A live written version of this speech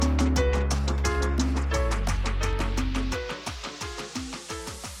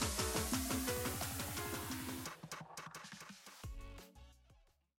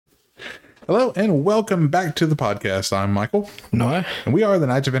Hello and welcome back to the podcast. I'm Michael. No. And we are the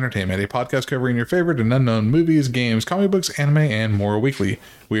Knights of Entertainment, a podcast covering your favorite and unknown movies, games, comic books, anime, and more weekly.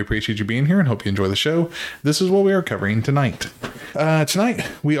 We appreciate you being here and hope you enjoy the show. This is what we are covering tonight. Tonight,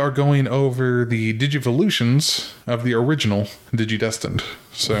 we are going over the Digivolutions of the original Digi-Destined.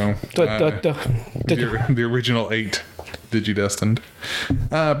 So, the original 8 Digi-Destined.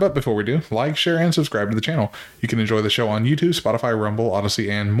 But before we do, like, share, and subscribe to the channel. You can enjoy the show on YouTube, Spotify, Rumble, Odyssey,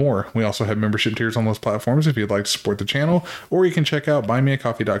 and more. We also have membership tiers on those platforms if you'd like to support the channel, or you can check out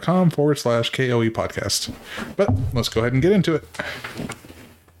buymeacoffee.com/KOE podcast. But let's go ahead and get into it.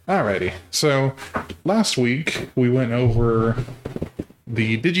 Alrighty, so last week we went over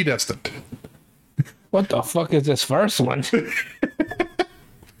the Digi-Destined. What the fuck is this first one?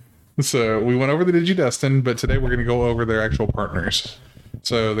 So we went over the Digi-Destined, but today we're going to go over their actual partners.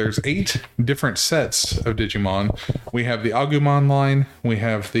 So there's 8 different sets of Digimon. We have the Agumon line, we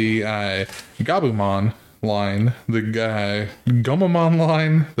have the Gabumon line, the Gomamon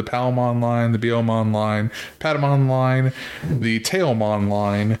line, the Palmon line, the Biomon line, Patamon line, the Tailmon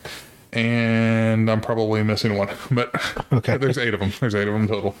line, and I'm probably missing one, but okay. There's 8 of them. There's 8 of them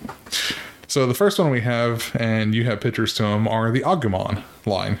total. So the first one we have, and you have pictures to them, are the Agumon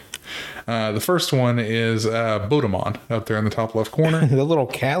line. The first one is Bodamon up there in the top left corner. The little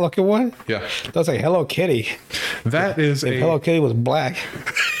cat looking one? Yeah. That's like Hello Kitty. That is if Hello Kitty was black.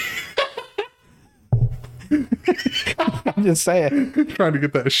 I'm just saying. Trying to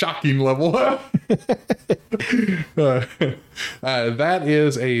get that shocking level. That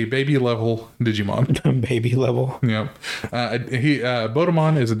is a baby level Digimon. Baby level. Yep.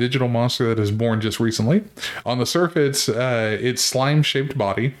 Bodamon is a digital monster that is born just recently. On the surface, its slime-shaped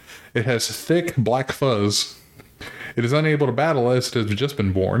body. It has thick black fuzz. It is unable to battle as it has just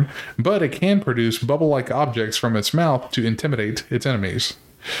been born, but it can produce bubble-like objects from its mouth to intimidate its enemies.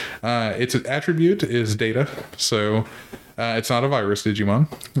 Its attribute is data, so it's not a virus Digimon.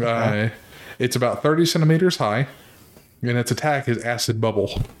 It's about 30 centimeters high, and its attack is acid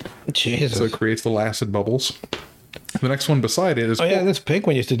bubble. Jesus. So it creates little acid bubbles. The next one beside it is... yeah, this pink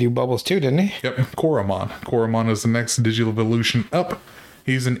one used to do bubbles too, didn't he? Yep, Koromon. Koromon is the next Digivolution up.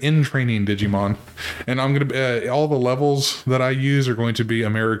 He's an in-training Digimon. And I'm going to... all the levels that I use are going to be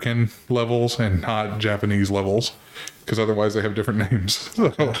American levels and not Japanese levels. Because otherwise they have different names.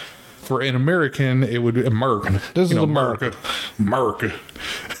 So, for an American, it would be Merc. This is America. Merc.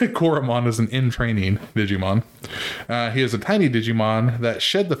 Koromon is an in-training Digimon. He is a tiny Digimon that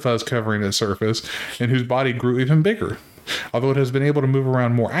shed the fuzz covering its surface and whose body grew even bigger. Although it has been able to move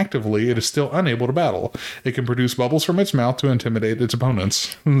around more actively, it is still unable to battle. It can produce bubbles from its mouth to intimidate its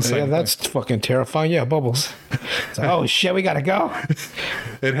opponents. Yeah, that's fucking terrifying. Yeah, bubbles. It's like, oh shit, we gotta go.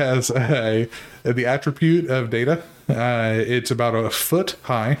 It has the attribute of data. It's about a foot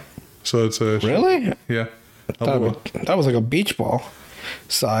high. So it's a... Really? Yeah. That was like a beach ball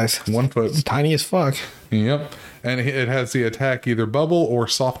size. 1 foot. It's tiny as fuck. Yep. And it has the attack either bubble or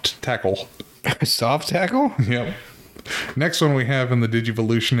soft tackle. Soft tackle? Yep. Next one we have in the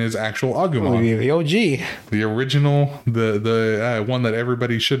Digivolution is actual Agumon. Oh, the OG. The original, the one that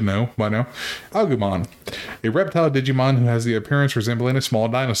everybody should know by now. Agumon. A reptile Digimon who has the appearance resembling a small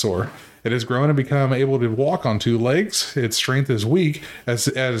dinosaur. It has grown and become able to walk on 2 legs. Its strength is weak as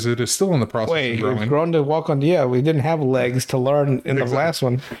it is still in the process of growing. It's grown to walk on... Yeah, we didn't have legs to learn in the last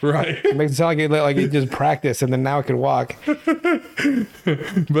one. Right. It makes it sound like it just practiced and then now it can walk.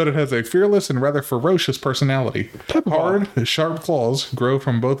 But it has a fearless and rather ferocious personality. Hard, sharp claws grow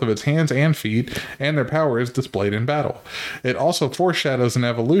from both of its hands and feet, and their power is displayed in battle. It also foreshadows an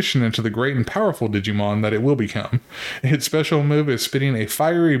evolution into the great and powerful Digimon that it will become. Its special move is spitting a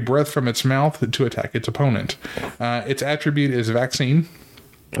fiery breath from its mouth to attack its opponent. Its attribute is vaccine.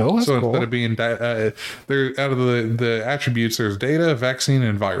 Oh, that's so cool. Instead of being there, out of the attributes, there's data, vaccine,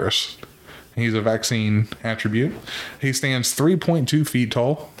 and virus. He's a vaccine attribute. He stands 3.2 feet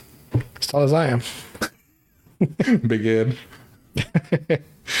tall. As tall as I am. Big head.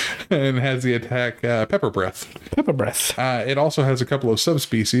 And has the attack Pepper Breath. Pepper Breath. It also has a couple of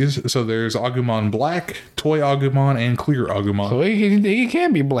subspecies. So there's Agumon Black, Toy Agumon, and Clear Agumon. So he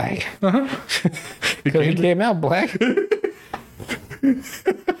can be black. Uh-huh. Because he came out black.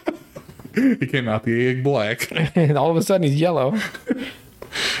 He came out the egg black. And all of a sudden he's yellow.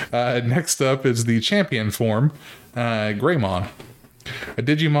 Next up is the champion form, Greymon. A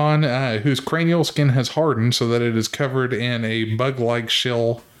Digimon whose cranial skin has hardened so that it is covered in a bug-like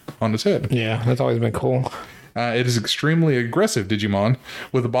shell on its head. Yeah, that's always been cool. It is extremely aggressive Digimon,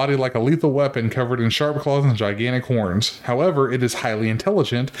 with a body like a lethal weapon covered in sharp claws and gigantic horns. However, it is highly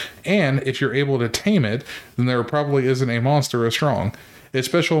intelligent, and if you're able to tame it, then there probably isn't a monster as strong. Its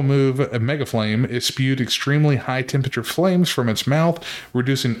special move, Mega Flame, is spewed extremely high temperature flames from its mouth,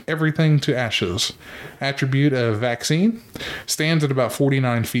 reducing everything to ashes. Attribute of Vaccine, stands at about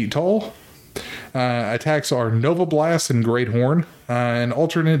 49 feet tall. Attacks are Nova Blast and Great Horn. An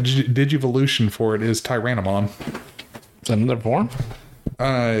alternate Digivolution for it is Tyrannomon. Is that another form?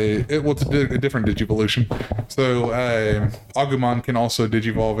 It's a different Digivolution. So, Agumon can also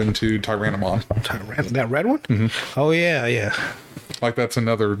Digivolve into Tyrannomon. That red one? Mm-hmm. Oh, yeah. Like that's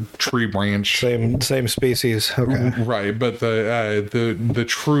another tree branch. Same species. Okay. Right, but the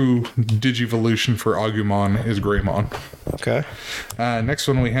true Digivolution for Agumon is Greymon. Okay. Next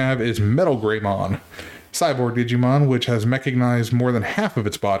one we have is Metal Greymon. Cyborg Digimon, which has mechanized more than half of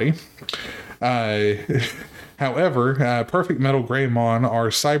its body. However, Perfect Metal Greymon are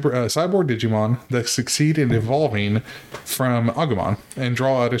cyborg Digimon that succeed in evolving from Agumon and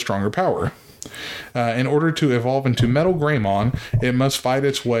draw out a stronger power. In order to evolve into Metal Greymon, it must fight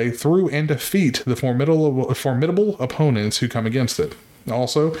its way through and defeat the formidable opponents who come against it.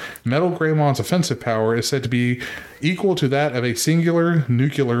 Also, Metal Greymon's offensive power is said to be equal to that of a singular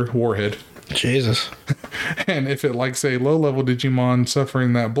nuclear warhead. Jesus. And if it likes a low-level Digimon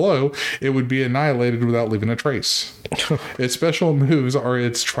suffering that blow, it would be annihilated without leaving a trace. Its special moves are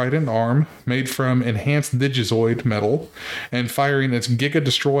its trident arm, made from enhanced Digizoid metal, and firing its Giga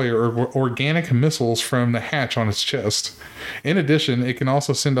Destroyer or organic missiles from the hatch on its chest. In addition, it can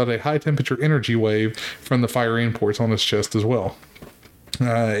also send out a high-temperature energy wave from the firing ports on its chest as well.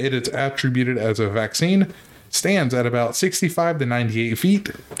 It is attributed as a Vaccine, stands at about 65 to 98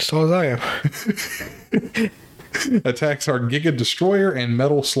 feet. So as I am. Attacks are Giga Destroyer and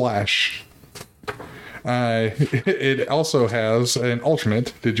Metal Slash. It also has an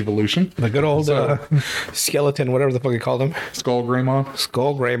alternate Digivolution. The good old skeleton, whatever the fuck you called him. Skull Greymon.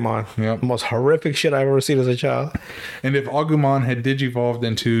 Skull Greymon. Yep. The most horrific shit I've ever seen as a child. And if Agumon had Digivolved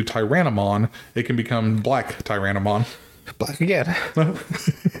into Tyrannomon, it can become Black Tyrannomon. Black again.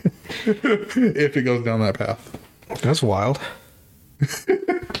 If it goes down that path. That's wild. I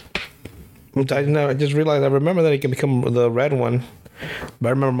just realized, I remember that he can become the red one, but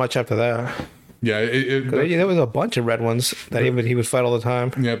I remember much after that. Yeah, there was a bunch of red ones that he would fight all the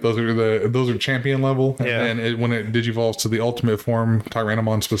time. Yeah, those are champion level. Yeah. And when it digivolves to the ultimate form,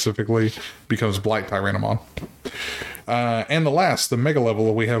 Tyrannomon specifically becomes Black Tyrannomon. And the mega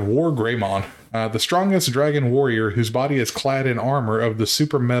level, we have War Greymon, the strongest dragon warrior whose body is clad in armor of the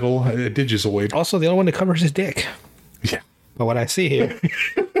super metal Digizoid. Also, the only one that covers his dick. Yeah. But what I see here,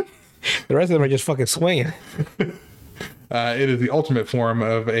 the rest of them are just fucking swinging. It is the ultimate form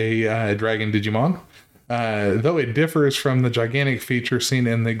of a dragon Digimon. Though it differs from the gigantic feature seen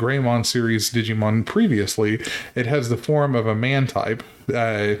in the Greymon series Digimon previously, it has the form of a man type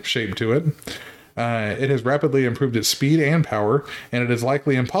shape to it. It has rapidly improved its speed and power, and it is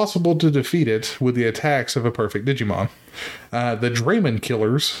likely impossible to defeat it with the attacks of a perfect Digimon. The Draymon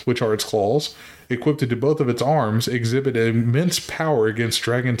Killers, which are its claws, equipped to both of its arms, exhibit immense power against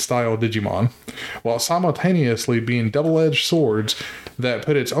dragon-style Digimon, while simultaneously being double-edged swords that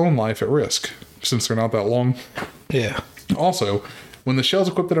put its own life at risk, since they're not that long. Yeah. Also, when the shells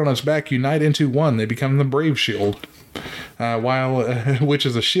equipped on its back unite into one, they become the Brave Shield, which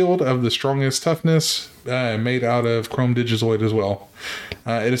is a shield of the strongest toughness, made out of Chrome Digizoid as well.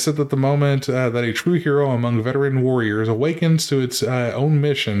 It is said that the moment that a true hero among veteran warriors awakens to its own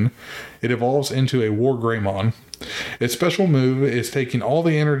mission, it evolves into a War Greymon. Its special move is taking all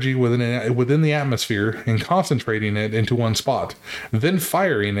the energy within the atmosphere and concentrating it into one spot, then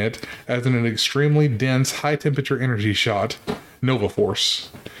firing it as an extremely dense, high-temperature energy shot, Nova Force.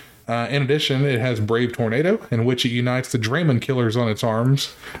 In addition, it has Brave Tornado, in which it unites the Draymon Killers on its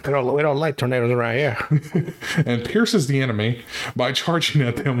arms. We don't like tornadoes around here. And pierces the enemy by charging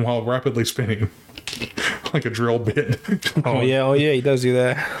at them while rapidly spinning. Like a drill bit. Oh yeah, he does do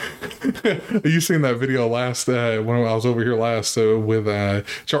that. You seen that video last, when I was over here last, with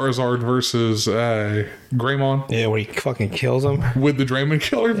Charizard versus Greymon? Yeah, where he fucking kills him. With the Draymon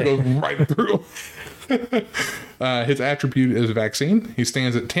Killer, it goes right through. His attribute is Vaccine. He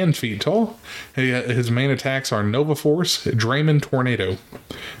stands at 10 feet tall. His main attacks are Nova Force, Draymon Tornado.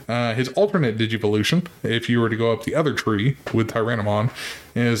 His alternate Digivolution, if you were to go up the other tree with Tyrannomon,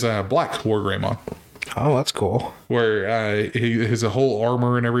 is Black War Greymon. Oh, that's cool. Where his whole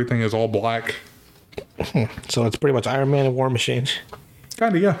armor and everything is all black. So it's pretty much Iron Man and War Machine.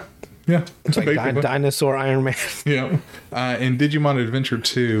 Kinda, yeah. Yeah. It's like dinosaur Iron Man. Yeah. In Digimon Adventure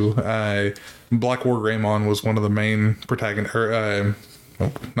 2, Black War Greymon was one of the main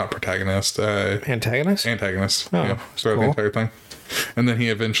antagonists. Antagonist? Antagonists. Oh, yeah. Started cool. the entire thing. And then he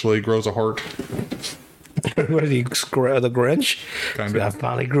eventually grows a heart. What is he, the Grinch? Kind of. I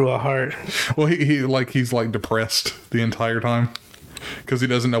finally grew a heart. Well, he's like depressed the entire time because he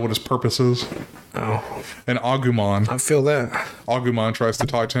doesn't know what his purpose is. Oh, And Agumon. I feel that. Agumon tries to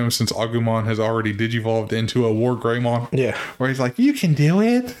talk to him since Agumon has already digivolved into a War Greymon. Yeah. Where he's like, you can do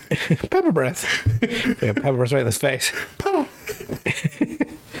it. Pepper breath. Yeah, pepper breath right in his face.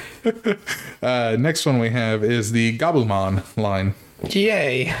 Next one we have is the Gabumon line.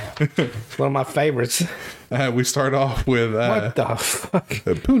 Yay. It's one of my favorites. We start off with What the fuck?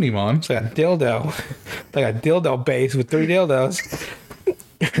 Punimon. It's like a dildo. Like a dildo base with 3 dildos.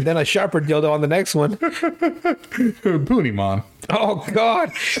 And then a sharper dildo on the next one. Punimon. Oh, God.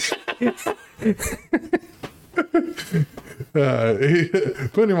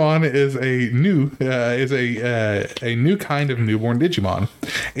 Punimon is a new kind of newborn Digimon.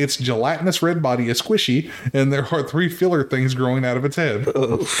 Its gelatinous red body is squishy, and there are 3 filler things growing out of its head.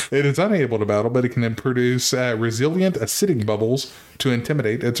 It is unable to battle, but it can produce resilient acidic bubbles to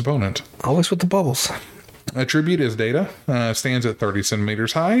intimidate its opponent. Always with the bubbles. Attribute is data, stands at 30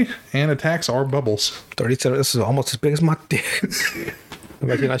 centimeters high, and attacks are bubbles. 30 centimeters. This is almost as big as my dick. I'm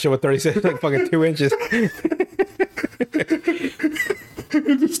like, you're not sure what 30 centimeters, like fucking 2 inches.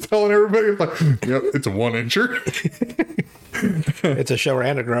 Just telling everybody, like, yep, it's a 1-incher. It's a shower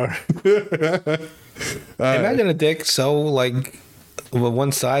and a grower. Imagine a dick so, like, with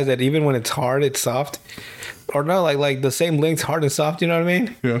one size that even when it's hard, it's soft. Or no, like the same length, hard and soft, you know what I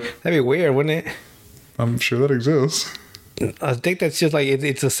mean? Yeah. That'd be weird, wouldn't it? I'm sure that exists. I think that's just like,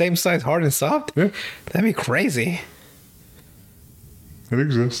 it's the same size, hard and soft? Yeah, That'd be crazy. it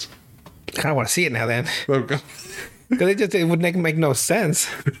exists. I kind of want to see it now then. Okay. Because it would make no sense.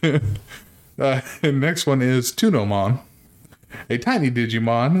 And next one is Tunomon, a tiny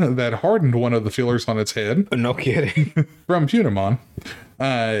Digimon that hardened one of the fillers on its head. No kidding. From Punimon.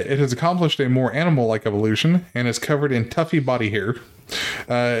 It has accomplished a more animal-like evolution and is covered in tuffy body hair.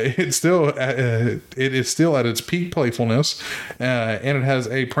 It is still at its peak playfulness, and it has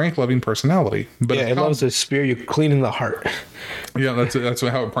a prank-loving personality. But Yeah, it loves to spear you clean in the heart. Yeah, that's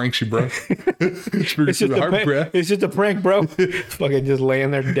how it pranks you, bro. It's just a prank, bro. Fucking just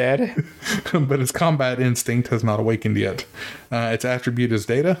laying there dead. But its combat instinct has not awakened yet. Its attribute is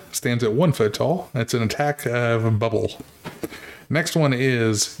data, stands at 1 foot tall. It's an attack of a bubble. Next one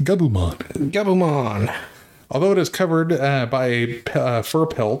is Gabumon. Gabumon. Although it is covered by a fur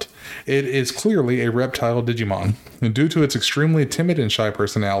pelt, it is clearly a reptile Digimon. And due to its extremely timid and shy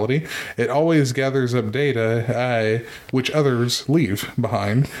personality, it always gathers up data which others leave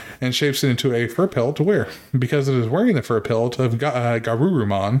behind and shapes it into a fur pelt to wear. Because it is wearing the fur pelt of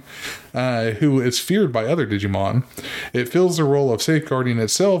Garurumon, who is feared by other Digimon, it fills the role of safeguarding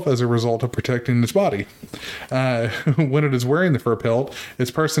itself as a result of protecting its body. When it is wearing the fur pelt,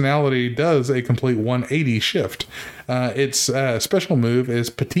 its personality does a complete 180 shift. Its special move is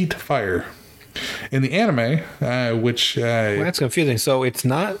Petite Fire. In the anime, which... Well, that's confusing. So it's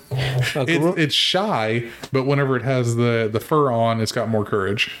not... It's shy, but whenever it has the fur on, it's got more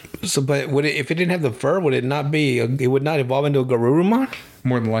courage. So, but if it didn't have the fur, would it not be... It would not evolve into a Garurumon?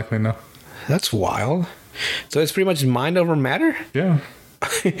 More than likely, no. That's wild. So it's pretty much mind over matter? Yeah.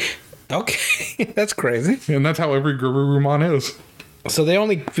 Okay. That's crazy. And that's how every Garurumon is. So they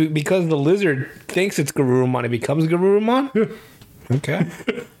only... Because the lizard thinks it's Garurumon, it becomes Garurumon? Yeah. Okay.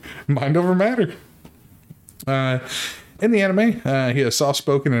 Mind over matter. In the anime, he is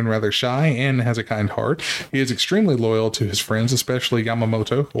soft-spoken and rather shy and has a kind heart. He is extremely loyal to his friends, especially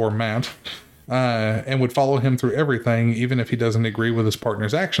Yamamoto, or Matt, and would follow him through everything, even if he doesn't agree with his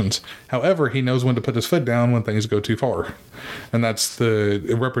partner's actions. However, he knows when to put his foot down when things go too far. And that's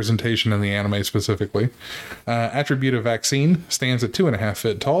the representation in the anime specifically. Attribute of Vaccine stands at 2.5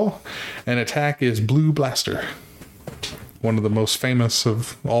 feet tall, and attack is Blue Blaster. One of the most famous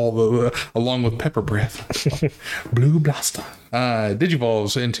of all the, along with Pepper Breath. Blue Blaster.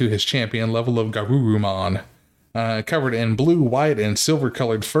 Digivolves into his champion level of Garurumon. Covered in blue, white, and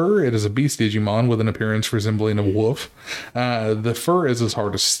silver-colored fur, it is a beast Digimon with an appearance resembling a wolf. The fur is as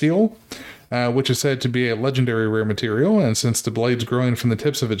hard as steel, which is said to be a legendary rare material, and since the blades growing from the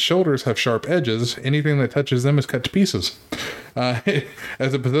tips of its shoulders have sharp edges, anything that touches them is cut to pieces.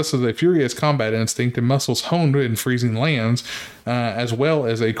 As it possesses a furious combat instinct and muscles honed in freezing lands, as well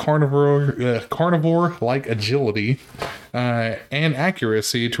as a carnivore-like agility and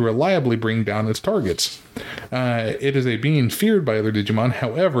accuracy to reliably bring down its targets. It is a being feared by other Digimon,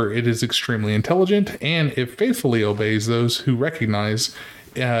 however, it is extremely intelligent, and it faithfully obeys those who recognize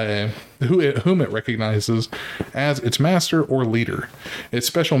whom it recognizes as its master or leader. Its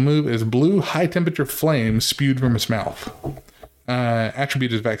special move is blue high-temperature flame spewed from its mouth.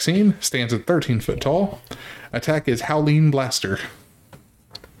 Attribute is Vaccine. Stands at 13 foot tall. Attack is Howling Blaster.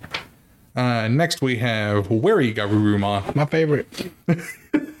 Next we have Wary Garurumon. My favorite.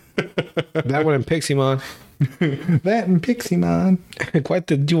 That one and Piximon. That and Piximon. quite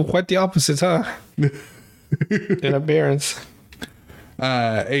the opposites, huh? In appearance.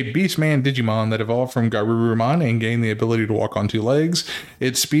 A Beastman Digimon that evolved from Garurumon and gained the ability to walk on two legs.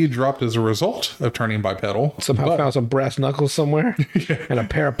 Its speed dropped as a result of turning bipedal. Somehow found some brass knuckles somewhere and a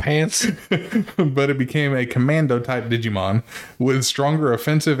pair of pants. But it became a commando type Digimon with stronger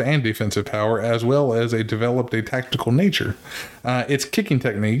offensive and defensive power, as well as developed a tactical nature. Its kicking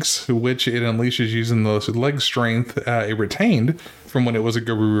techniques, which it unleashes using the leg strength it retained from when it was a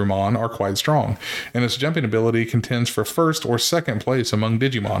Garurumon, are quite strong, and its jumping ability contends for first or second place among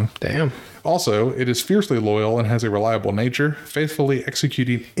Digimon. Damn. Also, it is fiercely loyal and has a reliable nature, faithfully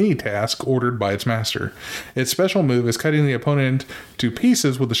executing any task ordered by its master. Its special move is cutting the opponent to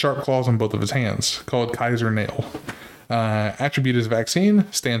pieces with the sharp claws on both of its hands, called Kaiser Nail. Attribute is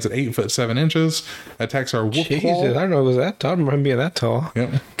Vaccine, stands at 8 foot 7 inches. Attacks are Wolf Jesus, Claw. I don't know if it was that tall. I don't remember being that tall.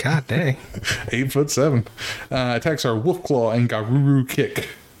 Yep. God dang. 8 foot 7. Attacks are Wolf Claw and Garuru Kick.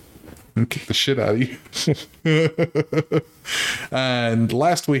 And kick the shit out of you. And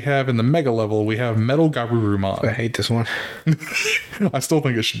last we have in the Mega level, we have Metal Garurumon. I hate this one. I still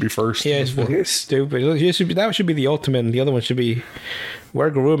think it should be first. Yeah, it's stupid. That should be the ultimate, and the other one should be where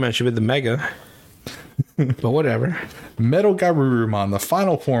Garurumon should be the Mega. But whatever. Metal Garurumon, the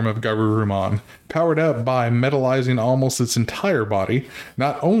final form of Garurumon, powered up by metallizing almost its entire body.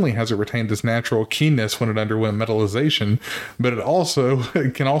 Not only has it retained its natural keenness when it underwent metallization, but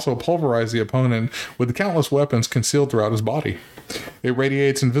it can also pulverize the opponent with countless weapons concealed throughout his body. It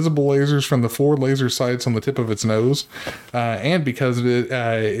radiates invisible lasers from the 4 laser sights on the tip of its nose, and because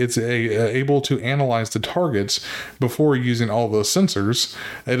it's able to analyze the targets before using all those sensors,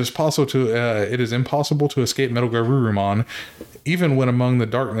 it is impossible to escape Metal Garurumon, even when among the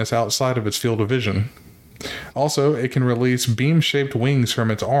darkness outside of its field of vision. Also, it can release beam-shaped wings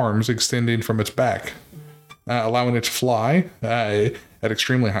from its arms extending from its back, allowing it to fly at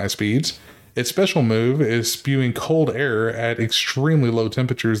extremely high speeds. Its special move is spewing cold air at extremely low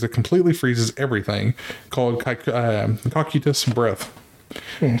temperatures that completely freezes everything, called Cocytus Breath.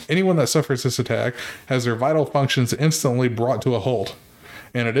 Anyone that suffers this attack has their vital functions instantly brought to a halt.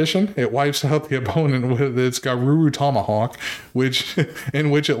 In addition, it wipes out the opponent with its Garuru Tomahawk, in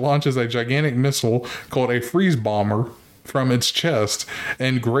which it launches a gigantic missile called a Freeze Bomber from its chest,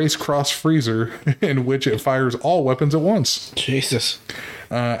 and Grace Cross Freezer, in which it fires all weapons at once. Jesus.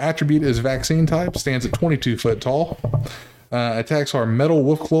 Attribute is Vaccine type, stands at 22 foot tall. Attacks are Metal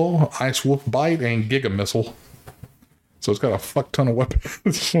Wolf Claw, Ice Wolf Bite, and Giga Missile. So it's got a fuck ton of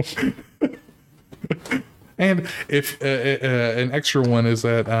weapons. And if an extra one is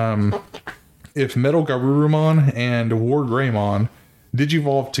that if Metal Garurumon and War Greymon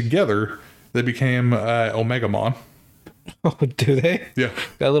digivolved together, they became Omegamon. Oh, do they? Yeah.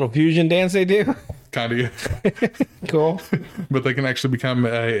 That little fusion dance they do? Kind of. Cool. But they can actually become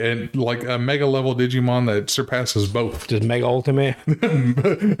a mega level Digimon that surpasses both. Just Mega Ultimate.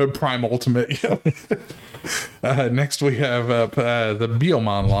 A Prime Ultimate. Yeah. Next we have the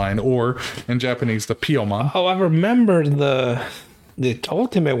Biomon line, or in Japanese, the Piomon. Oh, I remember the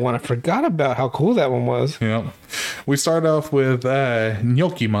Ultimate one. I forgot about how cool that one was. Yeah. We start off with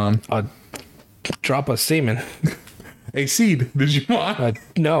Nyokimon. A drop of semen. A seed Digimon.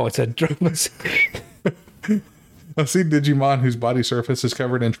 No, it's a drop of A seed Digimon whose body surface is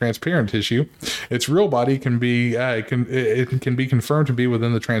covered in transparent tissue. Its real body can be confirmed to be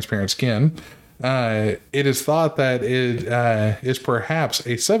within the transparent skin. It is thought that it is perhaps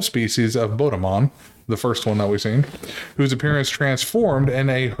a subspecies of Bodamon, the first one that we've seen, whose appearance transformed in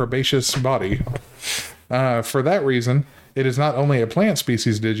a herbaceous body. For that reason, it is not only a plant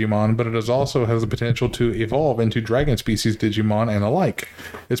species Digimon, but it also has the potential to evolve into dragon species Digimon and the like.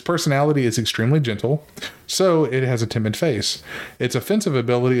 Its personality is extremely gentle, so it has a timid face. Its offensive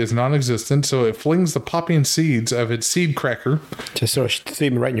ability is non-existent, so it flings the popping seeds of its seed cracker. Just throw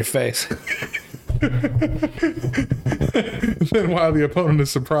semen right in your face. Then while the opponent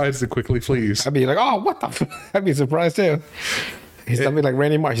is surprised, it quickly flees. I'd be like, oh, what the fuck? I'd be surprised too. He's not be like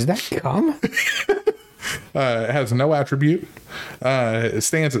Randy Marsh. Is that cum? It has no attribute. It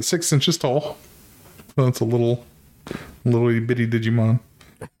stands at 6 inches tall. So it's a little bitty Digimon.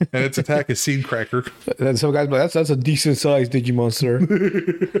 And its attack is Seed Cracker. And some guys be like, that's a decent sized Digimon, sir.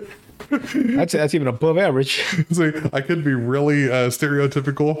 that's even above average. See, I could be really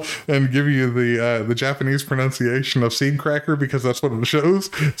stereotypical and give you the Japanese pronunciation of Seed Cracker because that's what it shows.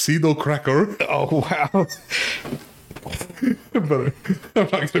 Seedo Cracker. Oh, wow. but I'm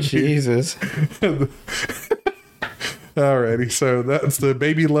not going to be. Jesus. Alrighty, so that's the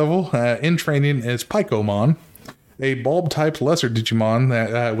baby level. In training is Picomon, a bulb-type lesser Digimon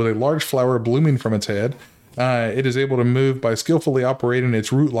that with a large flower blooming from its head. It is able to move by skillfully operating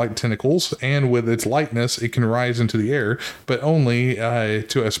its root-like tentacles, and with its lightness, it can rise into the air, but only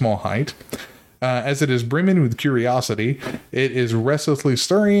to a small height. As it is brimming with curiosity, it is restlessly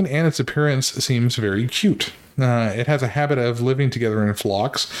stirring, and its appearance seems very cute. It has a habit of living together in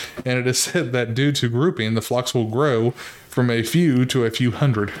flocks, and it is said that due to grouping, the flocks will grow from a few to a few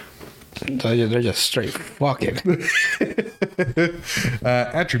hundred. They're just straight fucking.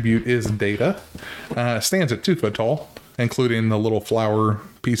 Attribute is Data. Stands at 2 foot tall, including the little flower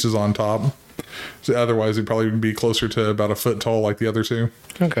pieces on top. So otherwise, it'd probably be closer to about a foot tall like the other two.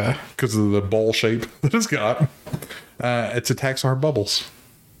 Okay. Because of the ball shape that it's got. Its attacks are bubbles.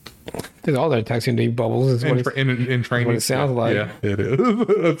 Dude, all their attacks seem to be bubbles. Is what In training. what it sounds like. Yeah, it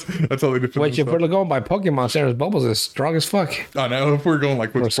is. that's how they defend Which, if we're going by Pokemon standards, bubbles is strong as fuck. I know, if we're going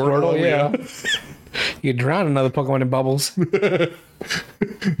like with Squirtle, yeah. You drown another Pokemon in bubbles.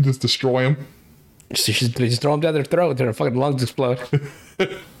 Just destroy them. Just throw them down their throat until their fucking lungs explode.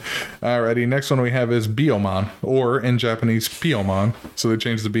 Alrighty, next one we have is Biomon, or in Japanese, Piomon. So they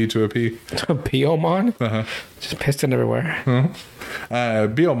changed the B to a P. Piomon? Uh-huh. Just piston everywhere. Uh-huh.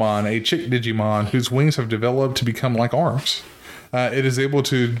 Biomon, a chick Digimon whose wings have developed to become like arms. It is able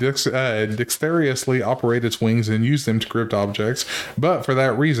to dexterously operate its wings and use them to grip objects, but for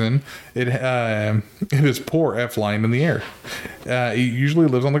that reason, it is poor at flying in the air. It usually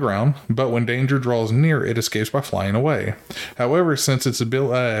lives on the ground, but when danger draws near, it escapes by flying away. However, since its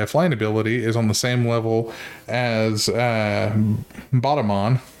flying ability is on the same level as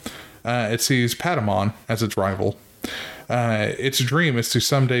Botamon, it sees Patamon as its rival. Its dream is to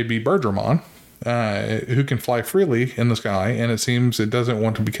someday be Birdramon, who can fly freely in the sky, and it seems it doesn't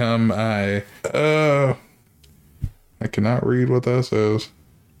want to become I cannot read what that says.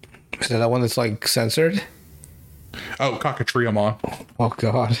 Is that one that's like censored? Oh, Cockatriamon. Oh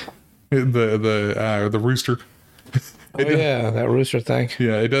god. The rooster. Yeah, that rooster thing.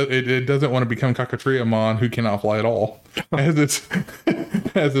 Yeah, it doesn't want to become Cockatriamon, who cannot fly at all.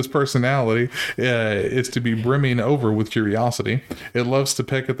 As its personality is to be brimming over with curiosity. It loves to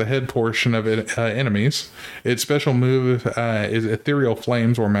peck at the head portion of enemies. Its special move is ethereal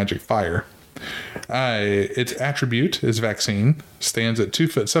flames or magic fire. Its attribute is Vaccine, stands at 2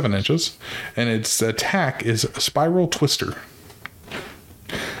 foot 7 inches, and its attack is Spiral Twister.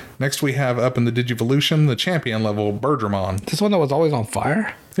 Next we have up in the Digivolution, the champion level Birdramon. This one that was always on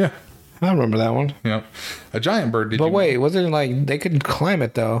fire? Yeah. I remember that one. Yeah. A giant bird Digimon. But wait, wasn't it like they could climb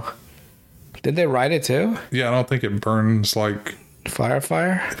it though? Did they ride it too? Yeah, I don't think it burns like fire. It's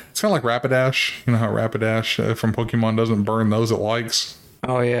kind of like Rapidash. You know how Rapidash from Pokemon doesn't burn those it likes?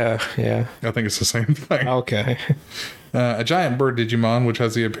 Oh yeah. I think it's the same thing. Okay. A giant bird Digimon, which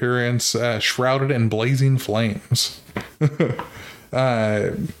has the appearance shrouded in blazing flames.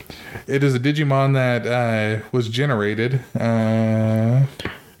 It is a Digimon that was generated.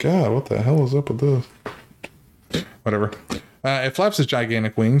 God, what the hell is up with this? Whatever. It flaps its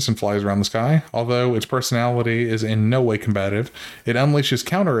gigantic wings and flies around the sky. Although its personality is in no way combative, it unleashes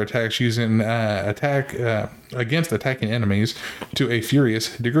counterattacks using attack against attacking enemies to a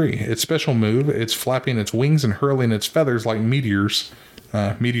furious degree. Its special move, it's flapping its wings and hurling its feathers like meteors.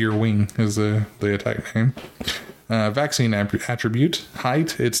 Meteor Wing is the attack name. Vaccine attribute,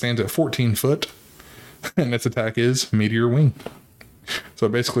 height, it stands at 14 foot, and its attack is Meteor Wing. So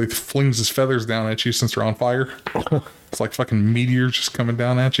it basically flings its feathers down at you since they're on fire. It's like fucking meteors just coming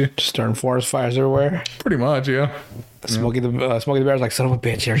down at you. Just starting forest fires everywhere. Pretty much, yeah. Smokey the Bear's like, son of a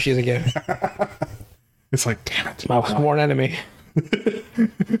bitch, here she is again. It's like, damn it. My sworn enemy.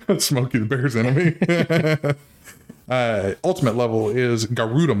 Smokey the Bear's enemy. Ultimate level is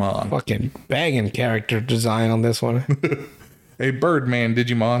Garudamon. Fucking banging character design on this one. A Birdman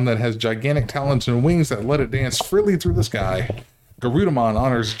Digimon that has gigantic talons and wings that let it dance freely through the sky. Garudamon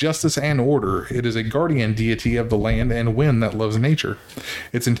honors justice and order. It is a guardian deity of the land and wind that loves nature.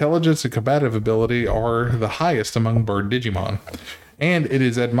 Its intelligence and combative ability are the highest among bird Digimon. And it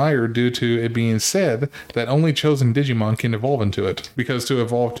is admired due to it being said that only chosen Digimon can evolve into it. Because to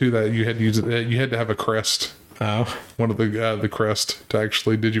evolve to that, you had to have a crest. Oh. One of the crest to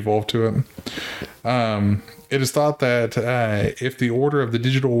actually digivolve to it. It is thought that if the order of the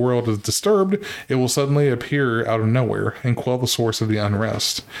digital world is disturbed, it will suddenly appear out of nowhere and quell the source of the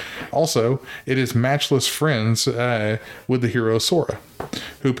unrest. Also, it is matchless friends with the hero Sora,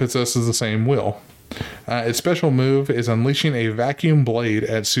 who possesses the same will. Its special move is unleashing a vacuum blade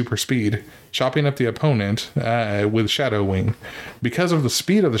at super speed, chopping up the opponent with Shadow Wing. Because of the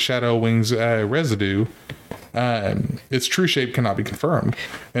speed of the Shadow Wing's residue, its true shape cannot be confirmed,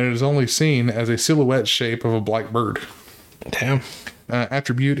 and it is only seen as a silhouette shape of a black bird. Damn.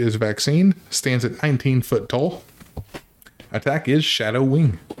 Attribute is Vaccine, stands at 19 foot tall. Attack is Shadow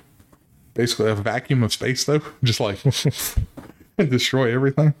Wing. Basically a vacuum of space, though. Just like destroy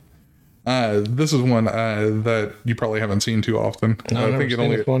everything. This is one that you probably haven't seen too often. No, I think it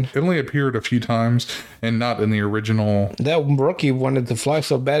only appeared a few times and not in the original. That rookie wanted to fly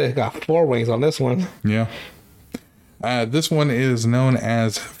so bad it got 4 wings on this one. Yeah. This one is known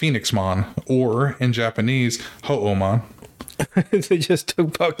as Phoenixmon, or in Japanese, Ho'omon. They just took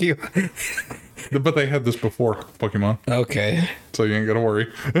Pokemon. But they had this before Pokemon. Okay. So you ain't got to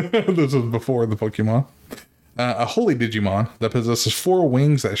worry. This is before the Pokemon. A holy Digimon that possesses 4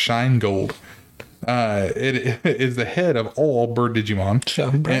 wings that shine gold. It is the head of all bird Digimon.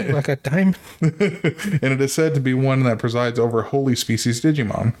 Shine bright like a diamond. And it is said to be one that presides over holy species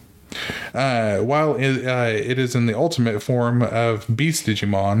Digimon. While it is in the ultimate form of beast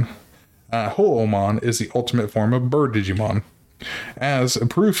Digimon, Ho'omon is the ultimate form of bird Digimon. As a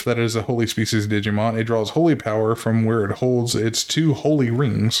proof that it is a holy species Digimon, it draws holy power from where it holds its 2 holy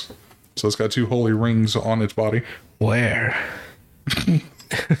rings. So it's got 2 holy rings on its body. Where? I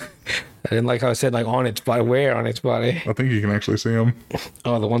didn't like how I said like on its body. Where on its body? I think you can actually see them.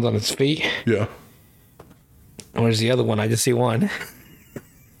 Oh, the ones on its feet? Yeah. Where's the other one? I just see one.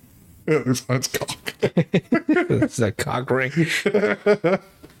 Yeah, it's on its cock. It's a cock ring.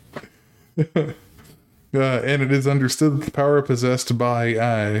 And it is understood that the power possessed by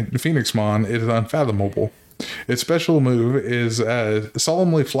Phoenixmon is unfathomable. Its special move is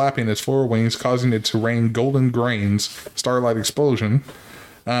solemnly flapping its 4 wings, causing it to rain golden grains, starlight explosion.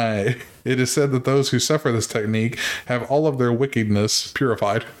 It is said that those who suffer this technique have all of their wickedness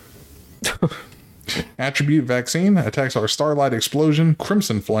purified. Attribute Vaccine. Attacks are Starlight Explosion,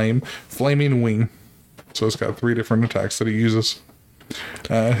 Crimson Flame, Flaming Wing. So it's got 3 different attacks that it uses.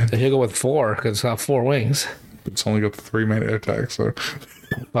 They should go with 4 because it's got 4 wings. It's only got the 3 main attacks, so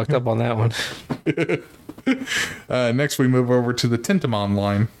Fucked up on that one. Next we move over to the Tentamon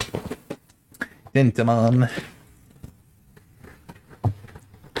line. Tentamon.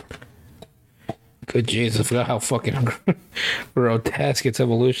 Good Jesus, I forgot how fucking grotesque its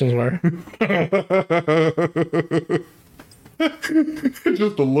evolutions were.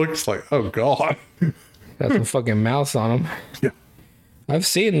 Just the looks like, oh god. Got some fucking mouths on them. Yeah. I've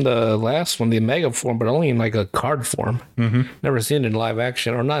seen the last one, the Mega form, but only in like a card form. Mm-hmm. Never seen it in live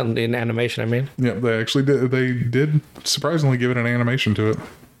action, or not in animation, I mean. Yeah, they actually did. They did surprisingly give it an animation to it.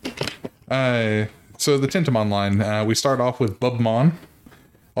 So the Tentamon line, we start off with Bubmon.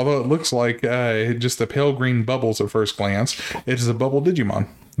 Although it looks like just the pale green bubbles at first glance, it is a bubble Digimon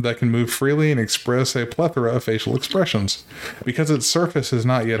that can move freely and express a plethora of facial expressions. Because its surface is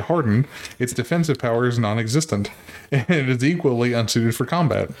not yet hardened, its defensive power is non-existent, and it is equally unsuited for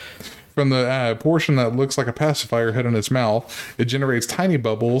combat. From the portion that looks like a pacifier head in its mouth, it generates tiny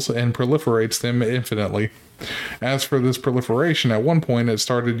bubbles and proliferates them infinitely. As for this proliferation, at one point it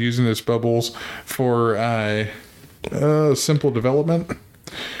started using its bubbles for simple development.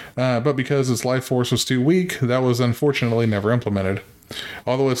 But because its life force was too weak, that was unfortunately never implemented.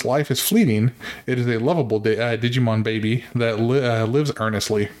 Although its life is fleeting, it is a lovable Digimon baby that lives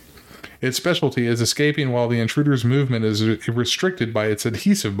earnestly. Its specialty is escaping while the intruder's movement is restricted by its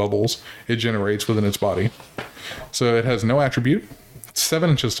adhesive bubbles it generates within its body. So it has no attribute, it's 7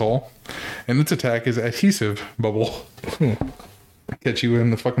 inches tall, and its attack is adhesive bubble. Catch you in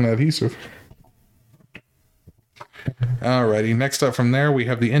the fucking adhesive. Alrighty, next up from there we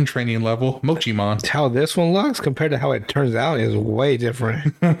have the in-training level, Mochimon. How this one looks compared to how it turns out is way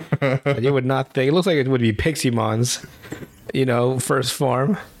different. You would not think. It looks like it would be Piximon's, first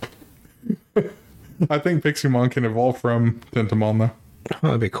form. I think Piximon can evolve from Tentamon, though. Oh,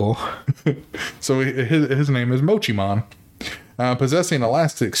 that'd be cool. So his name is Mochimon. Possessing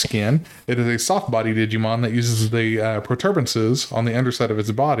elastic skin, it is a soft-bodied Digimon that uses the protuberances on the underside of its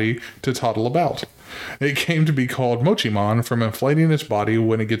body to toddle about. It came to be called Mochimon from inflating its body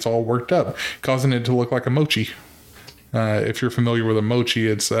when it gets all worked up, causing it to look like a mochi. If you're familiar with a mochi,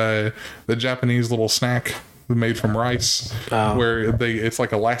 it's the Japanese little snack made from rice, where it's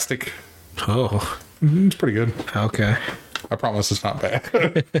like elastic. Oh. It's pretty good. Okay. I promise it's not bad.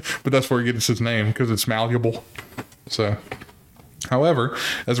 But that's where it gets its name, because it's malleable. So... However,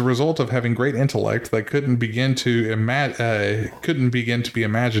 as a result of having great intellect that couldn't begin to be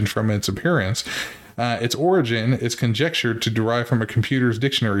imagined from its appearance, Its origin is conjectured to derive from a computer's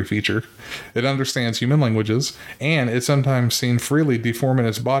dictionary feature. It understands human languages, and it's sometimes seen freely deforming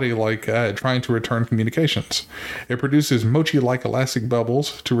its body like trying to return communications. It produces mochi-like elastic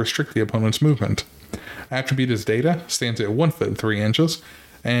bubbles to restrict the opponent's movement. Attribute is data, stands at 1 foot 3 inches,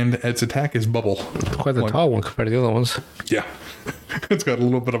 and its attack is bubble. Quite the tall one compared to the other ones. Yeah. It's got a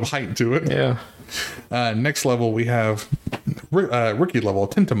little bit of height to it. Yeah. Next level, we have rookie level,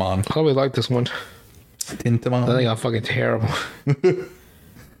 Tintamon. I probably like this one. Tintamon. I think I'm fucking terrible.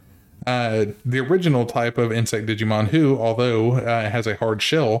 The original type of insect Digimon who, although has a hard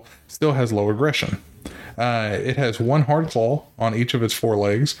shell, still has low aggression. It has 1 hard claw on each of its 4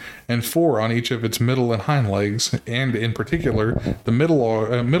 legs and 4 on each of its middle and hind legs, and in particular, the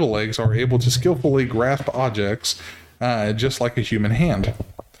middle legs are able to skillfully grasp objects just like a human hand.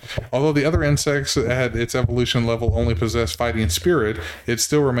 Although the other insects at its evolution level only possess fighting spirit, it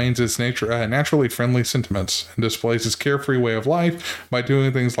still remains its naturally friendly sentiments and displays its carefree way of life by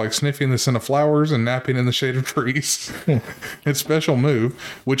doing things like sniffing the scent of flowers and napping in the shade of trees. Its special move,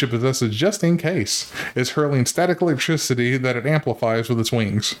 which it possesses just in case, is hurling static electricity that it amplifies with its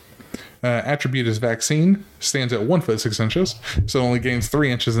wings. Attribute is vaccine, stands at 1 foot 6 inches, so it only gains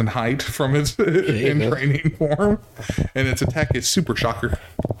 3 inches in height from its in training form, and its attack is Super Shocker.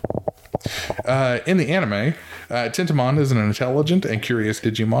 In the anime, Tintamon is an intelligent and curious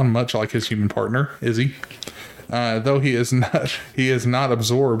Digimon, much like his human partner, Izzy. Though he is not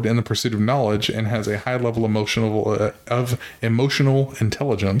absorbed in the pursuit of knowledge and has a high level of emotional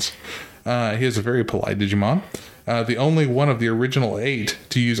intelligence. He is a very polite Digimon. The only one of the original 8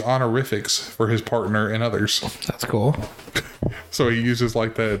 to use honorifics for his partner and others. That's cool. So he uses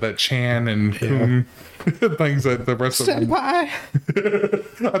like that Chan and things that the rest Senpai.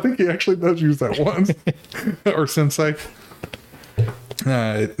 of them. I think he actually does use that once. Or Sensei.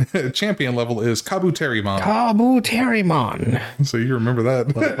 Champion level is Kabuterimon. Kabuterimon. So you remember that.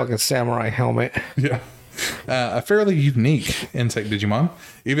 With a fucking samurai helmet. Yeah. A fairly unique insect Digimon,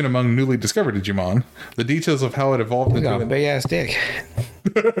 even among newly discovered Digimon. The details of how it evolved into a big ass dick.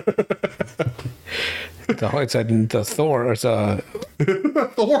 It's a Thor. It's a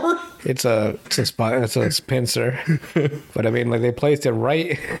Thor. It's a pincer. But I mean, like they placed it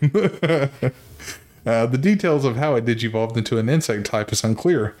right. The details of how it digivolved into an insect type is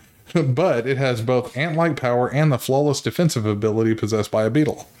unclear, but it has both ant-like power and the flawless defensive ability possessed by a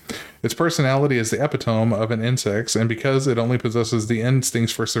beetle. Its personality is the epitome of an insect's, and because it only possesses the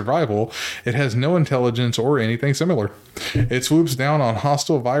instincts for survival, it has no intelligence or anything similar. It swoops down on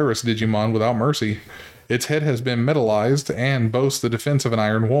hostile virus Digimon without mercy. Its head has been metallized and boasts the defense of an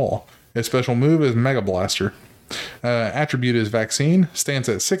iron wall. Its special move is Mega Blaster. Attribute is Vaccine, stands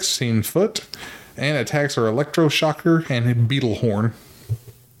at 16 foot, and attacks are Electroshocker and Beetle Horn.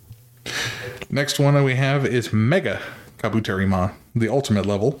 Next one that we have is Mega Kabuterimon, the ultimate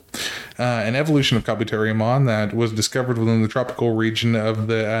level. An evolution of Kabuterimon that was discovered within the tropical region of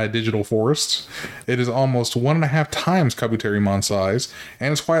the digital forests. It is almost 1.5 times Kabuterimon size,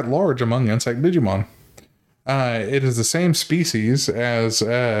 and is quite large among insect Digimon. It is the same species as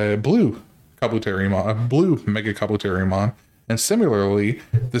blue Mega Kabuterimon, and similarly,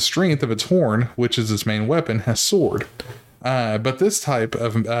 the strength of its horn, which is its main weapon, has soared. But this type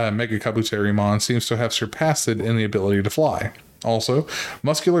of Mega Kabuterimon seems to have surpassed it in the ability to fly. Also,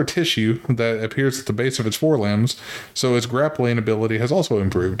 muscular tissue that appears at the base of its forelimbs, so its grappling ability has also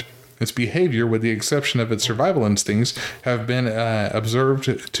improved. Its behavior, with the exception of its survival instincts, have been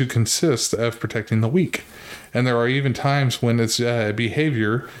observed to consist of protecting the weak. And there are even times when its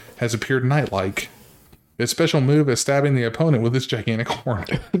behavior has appeared knight-like. Its special move is stabbing the opponent with its gigantic horn.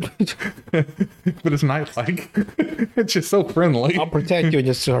 But it's knight-like. It's just so friendly. I'll protect you and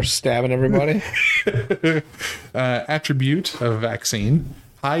just start stabbing everybody. Attribute of Vaccine.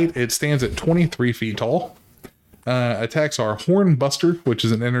 Height, it stands at 23 feet tall. Attacks are Horn Buster, which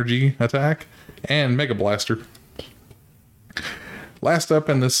is an energy attack, and Mega Blaster. Last up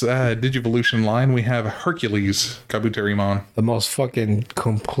in this Digivolution line, we have Hercules Kabuterimon. The most fucking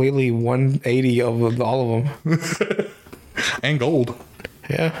completely 180 of all of them. And gold.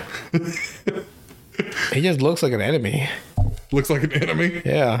 Yeah. He just looks like an enemy. Looks like an enemy?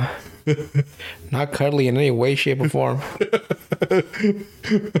 Yeah. Not cuddly in any way, shape, or form.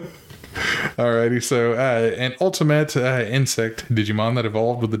 Alrighty, so an ultimate insect Digimon that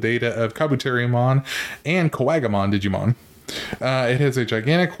evolved with the data of Kabuterimon and Kowagamon Digimon. It has a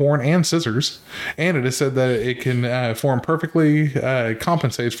gigantic horn and scissors, and it is said that it can form perfectly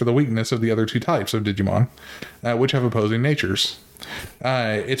compensates for the weakness of the other 2 types of Digimon, which have opposing natures.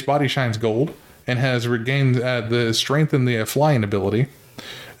 Its body shines gold and has regained the strength and the flying ability.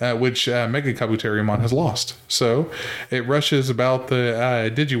 which Mega Kabuterimon has lost. So it rushes about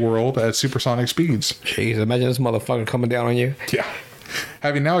the Digiworld at supersonic speeds. Jeez, imagine this motherfucker coming down on you. Yeah.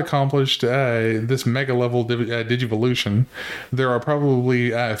 Having now accomplished this mega level Digivolution, there are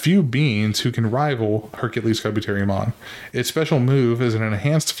probably few beings who can rival Hercules Kabuterimon. Its special move is an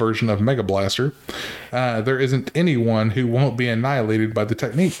enhanced version of Mega Blaster. There isn't anyone who won't be annihilated by the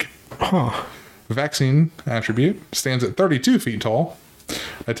technique. Huh. Vaccine attribute stands at 32 feet tall.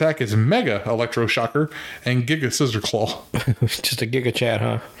 Attack is Mega Electroshocker and Giga Scissor Claw. Just a Giga Chat,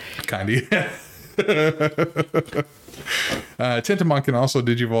 huh? Kinda, yeah. Tentomon can also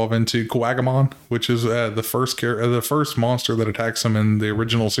digivolve into Quagamon, which is the first monster that attacks him in the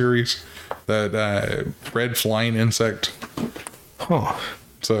original series. That red flying insect. Huh.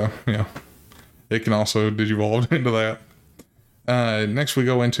 So yeah, it can also digivolve into that. Next, we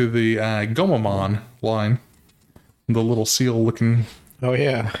go into the Gomamon line, the little seal-looking. Oh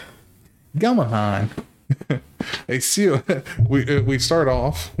yeah. Gomamon. A seal. We start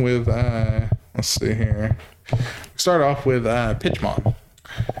off with. Let's see here. Start off with Pitchmon.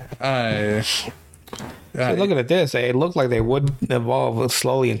 So looking at this, it looked like they would evolve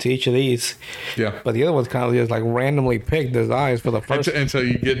slowly into each of these. Yeah. But the other one's kind of just like randomly picked designs for the first. Until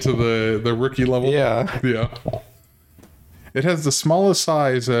you get to the rookie level. Yeah. Yeah. It has the smallest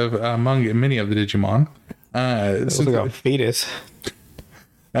size of among many of the Digimon. It looks like a fetus.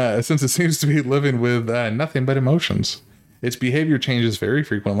 Since it seems to be living with nothing but emotions. Its behavior changes very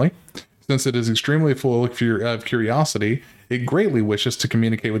frequently. Since it is extremely full of curiosity, it greatly wishes to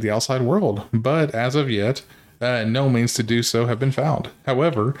communicate with the outside world, but as of yet, no means to do so have been found.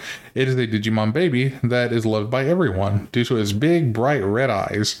 However, it is a Digimon baby that is loved by everyone due to its big, bright red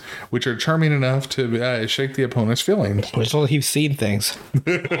eyes, which are charming enough to shake the opponent's feelings. It's all he's seen things.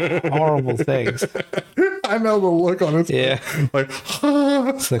 Horrible things. I know the look on its face. Like,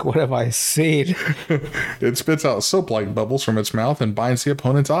 it's like, what have I seen? It spits out soap-like bubbles from its mouth and binds the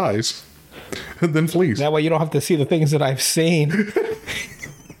opponent's eyes. Then flees. That way you don't have to see the things that I've seen.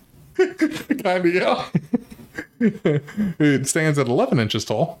 Kinda, yeah. It stands at 11 inches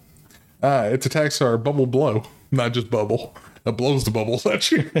tall. Its attacks are bubble blow, not just bubble. It blows the bubbles at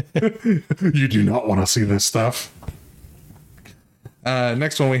you. You do not want to see this stuff.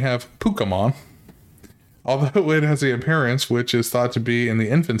 Next one we have Pukamon. Although it has the appearance which is thought to be in the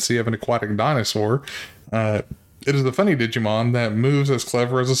infancy of an aquatic dinosaur, it is the funny Digimon that moves as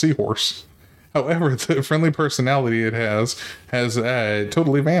clever as a seahorse. However, the friendly personality it has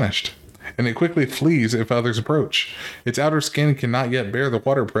totally vanished, and it quickly flees if others approach. Its outer skin cannot yet bear the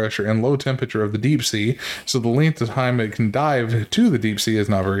water pressure and low temperature of the deep sea, so the length of time it can dive to the deep sea is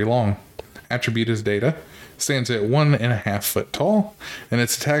not very long. Attribute is Data, stands at 1.5 foot tall, and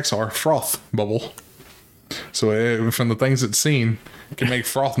its attacks are Froth Bubble. So from the things it's seen, it can make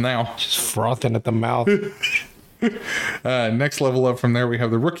froth now. Just frothing at the mouth. Next level up from there, we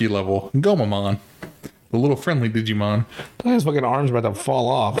have the rookie level, Gomamon, the little friendly Digimon. His fucking arms are about to fall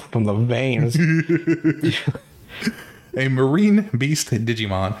off from the veins. A marine beast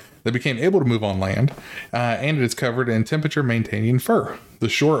Digimon that became able to move on land, and it is covered in temperature-maintaining fur. The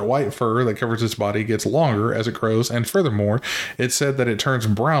short white fur that covers its body gets longer as it grows, and furthermore, it's said that it turns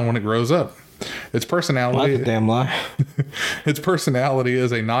brown when it grows up. Its personality, that's a damn lie. Its personality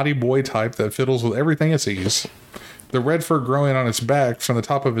is a naughty boy type that fiddles with everything it sees. The red fur growing on its back from the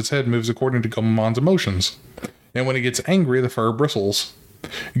top of its head moves according to Gomamon's emotions. And when it gets angry, the fur bristles.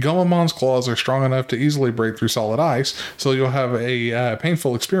 Gomamon's claws are strong enough to easily break through solid ice, so you'll have a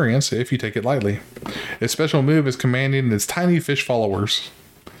painful experience if you take it lightly. Its special move is commanding its tiny fish followers.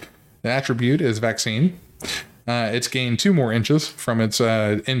 The attribute is Vaccine. It's gained 2 more inches from its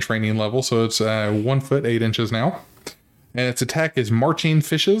in-training level, so it's 1 foot 8 inches now. And its attack is Marching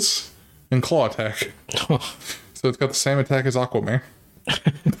Fishes and Claw Attack. So it's got the same attack as Aquaman.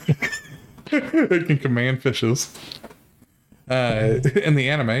 It can command fishes. In the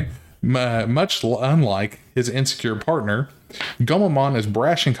anime, much unlike his insecure partner, Gomamon is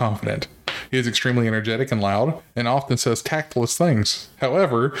brash and confident. He is extremely energetic and loud, and often says tactless things.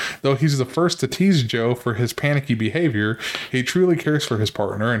 However, though he's the first to tease Joe for his panicky behavior, he truly cares for his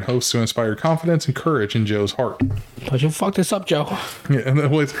partner and hopes to inspire confidence and courage in Joe's heart. Don't you fuck this up, Joe. Yeah, and then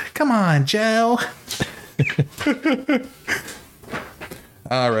was, come on, Joe.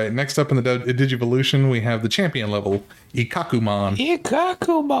 All right, next up in the Digivolution, we have the champion level, Ikakumon.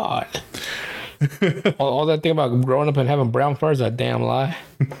 Ikakumon. all that thing about growing up and having brown fur is a damn lie.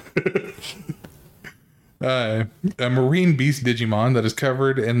 A marine beast Digimon that is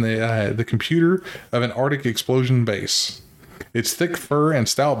covered in the computer of an Arctic explosion base. Its thick fur and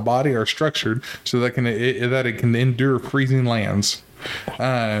stout body are structured so that it can endure freezing lands.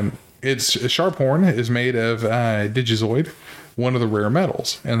 Its sharp horn is made of Digizoid, one of the rare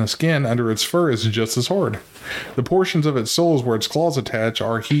metals, and the skin under its fur is just as hard. The portions of its soles where its claws attach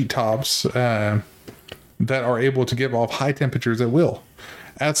are heat tops that are able to give off high temperatures at will.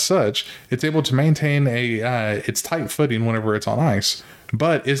 As such, it's able to maintain its tight footing whenever it's on ice,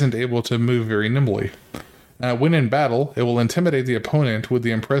 but isn't able to move very nimbly. When in battle, it will intimidate the opponent with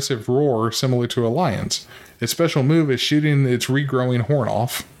the impressive roar similar to a lion's. Its special move is shooting its regrowing horn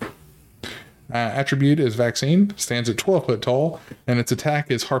off. Attribute is Vaccine, stands at 12 foot tall, and its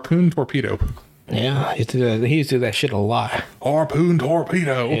attack is Harpoon Torpedo. Yeah, he used to do that shit a lot. Harpoon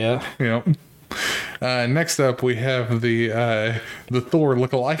Torpedo. Yeah. Yep. Next up, we have the Thor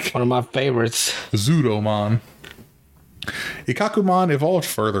lookalike. One of my favorites. Zudomon. Ikakumon evolved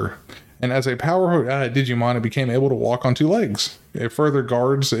further, and as a power Digimon, it became able to walk on two legs. It further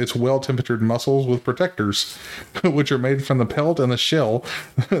guards its well-temperatured muscles with protectors, which are made from the pelt and the shell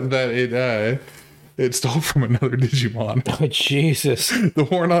that it stole from another Digimon. Oh, Jesus. The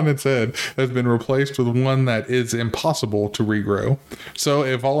horn on its head has been replaced with one that is impossible to regrow, so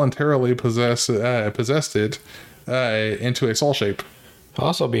it voluntarily possessed it into a soul shape. It'll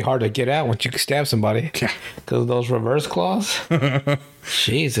also be hard to get out once you stab somebody. Yeah. Because of those reverse claws.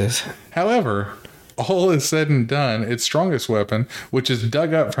 Jesus. However, all is said and done, its strongest weapon, which is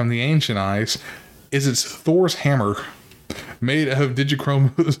dug up from the ancient ice, is its Thor's hammer, made of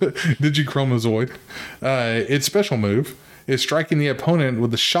Digichromazoid. Its special move is striking the opponent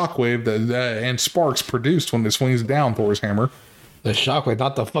with the shockwave and sparks produced when it swings down Thor's hammer. The shockwave,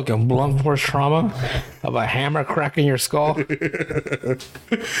 not the fucking blunt force trauma of a hammer cracking your skull. The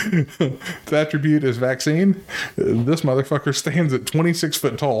attribute is Vaccine. This motherfucker stands at 26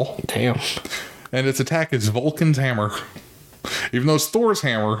 foot tall. Damn. And its attack is Vulcan's Hammer. Even though it's Thor's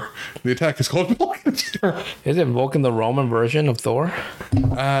hammer, the attack is called Vulcan's hammer. Isn't Vulcan the Roman version of Thor?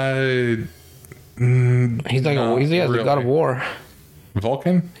 He's like he's the god of war.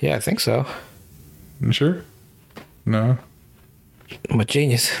 Vulcan? Yeah, I think so. You sure? No. I'm a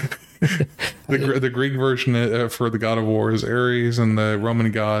genius. The Greek version for the god of war is Ares, and the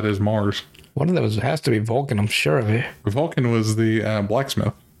Roman god is Mars. One of them has to be Vulcan, I'm sure of it. Vulcan was the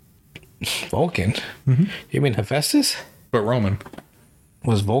blacksmith. Vulcan? Mm-hmm. You mean Hephaestus? But Roman.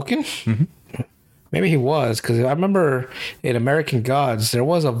 Was Vulcan? Mm-hmm. Maybe he was, because I remember in American Gods, there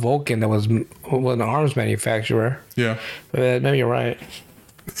was a Vulcan that was an arms manufacturer. Yeah. Maybe you're right.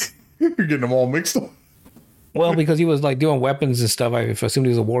 You're getting them all mixed up. Well, because he was like doing weapons and stuff, I assumed he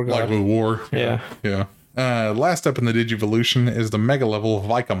was a war god. Like with war. Yeah. Yeah. Last up in the Digivolution is the Mega Level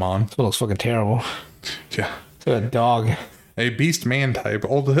Vicamon. This one looks fucking terrible. Yeah. It's like a dog. A beast man type,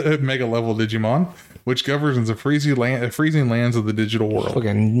 all the Mega Level Digimon, which governs the freezing lands of the digital world.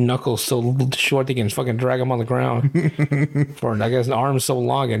 Fucking knuckles so short they can fucking drag him on the ground. For I guess an arm so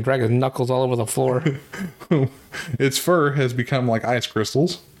long and drag his knuckles all over the floor. Its fur has become like ice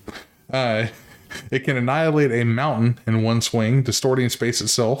crystals. It can annihilate a mountain in one swing, distorting space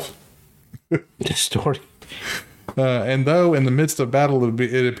itself. Distorting. And though in the midst of battle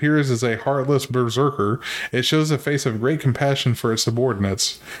it appears as a heartless berserker, it shows a face of great compassion for its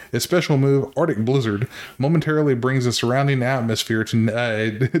subordinates. Its special move, Arctic Blizzard, momentarily brings the surrounding atmosphere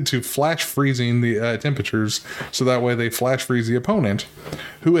to flash freezing the temperatures, so that way they flash freeze the opponent,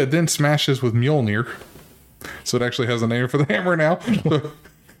 who it then smashes with Mjolnir. So it actually has a name for the hammer now.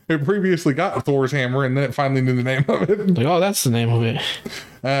 It previously got Thor's hammer, and then it finally knew the name of it. Like, oh, that's the name of it.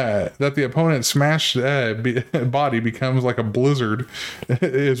 That the opponent's smashed body becomes like a blizzard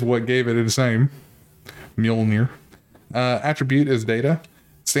is what gave it its name. Mjolnir. Attribute is Data.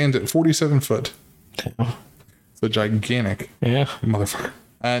 Stands at 47 foot. Damn. It's a gigantic motherfucker.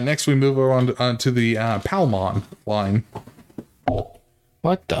 Next, we move on to the Palmon line.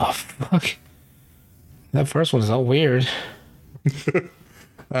 What the fuck? That first one is so weird.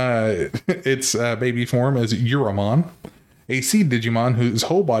 Its baby form is Uramon, a seed Digimon whose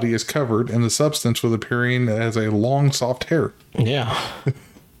whole body is covered in the substance with appearing as a long, soft hair. Yeah.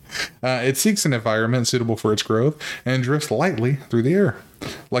 It seeks an environment suitable for its growth and drifts lightly through the air,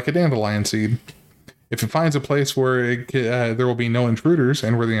 like a dandelion seed. If it finds a place where there will be no intruders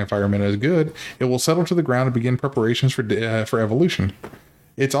and where the environment is good, it will settle to the ground and begin preparations for evolution.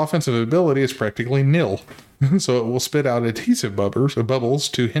 Its offensive ability is practically nil, so it will spit out adhesive bubbles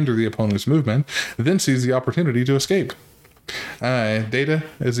to hinder the opponent's movement, then seize the opportunity to escape. Data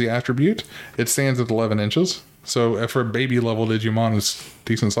is the attribute. It stands at 11 inches, so for baby level Digimon, it's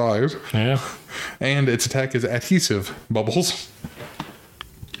decent size. Yeah. And its attack is adhesive bubbles.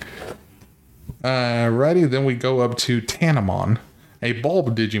 Righty, then we go up to Tanamon, a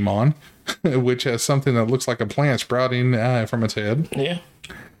bulb Digimon which has something that looks like a plant sprouting from its head. Yeah.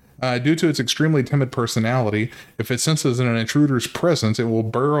 Due to its extremely timid personality, if it senses an intruder's presence, it will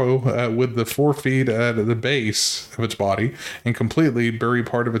burrow with the 4 feet at the base of its body and completely bury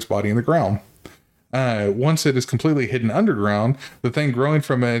part of its body in the ground. Once it is completely hidden underground, the thing growing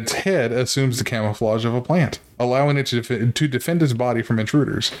from its head assumes the camouflage of a plant, allowing it to defend its body from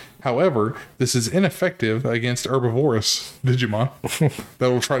intruders. However, this is ineffective against herbivorous Digimon that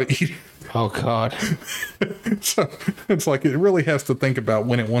will try to eat it. Oh, God. So it's like it really has to think about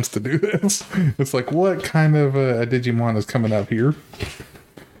when it wants to do this. It's like, what kind of a Digimon is coming up here?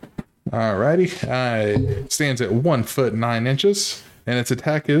 Alrighty. Stands at 1 foot 9 inches, and its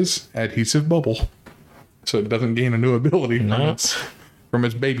attack is adhesive bubble. So it doesn't gain a new ability from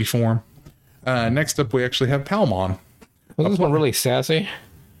its baby form. Next up, we actually have Palmon. Was this one really sassy?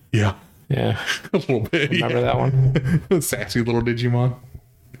 Yeah. Yeah. A little bit. Remember that one? Sassy little Digimon.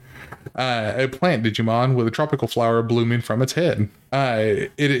 A plant Digimon with a tropical flower blooming from its head.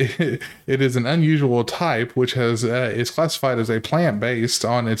 It is an unusual type, which is classified as a plant based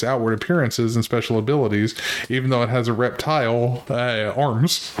on its outward appearances and special abilities, even though it has a reptile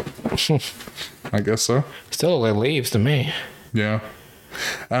arms. I guess so. Still like leaves to me. Yeah.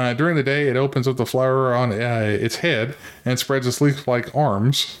 During the day, it opens up the flower on its head and spreads its leaf-like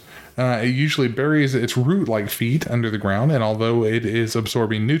arms. It usually buries its root-like feet under the ground, and although it is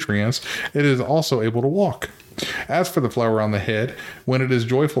absorbing nutrients, it is also able to walk. As for the flower on the head, when it is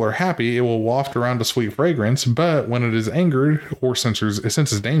joyful or happy, it will waft around a sweet fragrance, but when it is angered or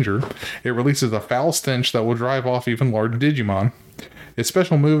senses danger, it releases a foul stench that will drive off even large Digimon. Its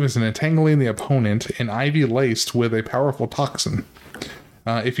special move is in entangling the opponent in ivy laced with a powerful toxin.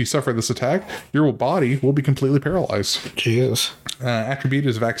 If you suffer this attack, your body will be completely paralyzed. Jesus. Attribute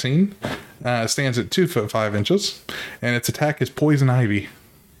is vaccine. Stands at 2 foot 5 inches, and its attack is poison ivy.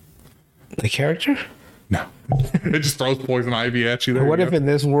 The character? No, it just throws poison ivy at you. There What you if go. in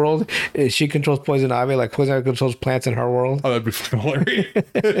this world she controls poison ivy, like poison ivy controls plants in her world? Oh, that'd be fucking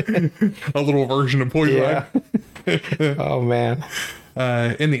hilarious. A little version of poison ivy. Oh man.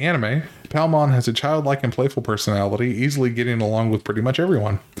 In the anime, Palmon has a childlike and playful personality, easily getting along with pretty much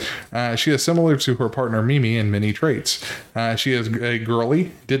everyone. She is similar to her partner Mimi in many traits. She is a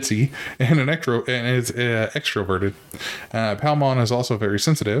girly, ditzy, and is extroverted. Palmon is also very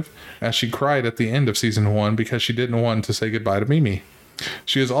sensitive, as she cried at the end of season 1 because she didn't want to say goodbye to Mimi.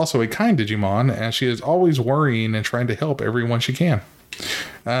 She is also a kind Digimon, as she is always worrying and trying to help everyone she can.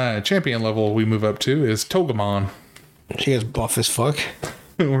 Champion level we move up to is Togemon. She is buff as fuck.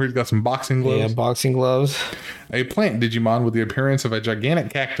 Where he's got some boxing gloves. Yeah, boxing gloves. A plant Digimon with the appearance of a gigantic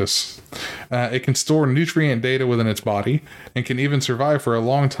cactus. It can store nutrient data within its body and can even survive for a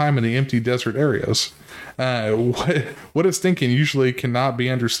long time in the empty desert areas. What it's thinking usually cannot be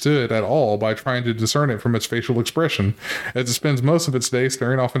understood at all by trying to discern it from its facial expression, as it spends most of its day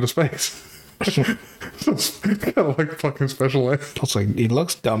staring off into space. It's kind of like fucking special ed. It's like he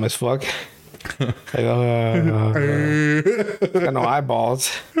looks dumb as fuck. Like, got no eyeballs.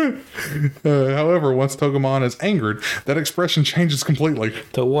 However, once Togemon is angered, that expression changes completely.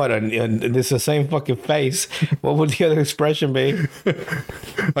 To what? And this is the same fucking face. What would the other expression be?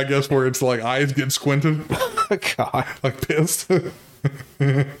 I guess where it's like eyes get squinted, God. like pissed.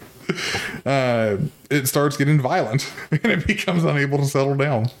 It starts getting violent and it becomes unable to settle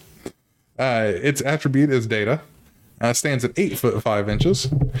down. Its attribute is data. Stands at 8 foot 5 inches,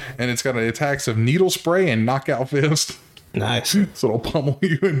 and it's got attacks of needle spray and knockout fist. Nice. So it'll pummel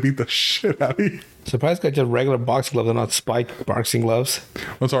you and beat the shit out of you. Surprised got just regular boxing gloves and not spiked boxing gloves.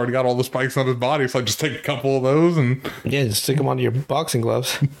 Well, it's already got all the spikes on his body, so I just take a couple of those and Yeah, just stick them onto your boxing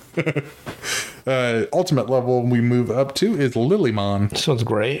gloves. ultimate level we move up to is Lilymon. This one's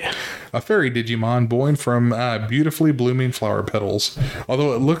great. A fairy Digimon born from beautifully blooming flower petals.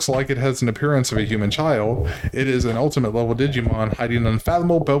 Although it looks like it has an appearance of a human child, it is an ultimate level Digimon hiding an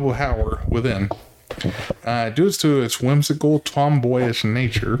unfathomable power within. Due to its whimsical, tomboyish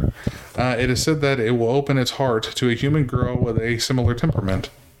nature, it is said that it will open its heart to a human girl with a similar temperament.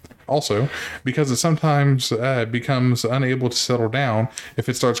 Also, because it sometimes becomes unable to settle down if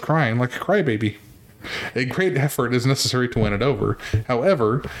it starts crying like a crybaby. A great effort is necessary to win it over.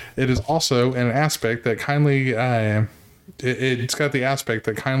 However, it is also an aspect that kindly... It's got the aspect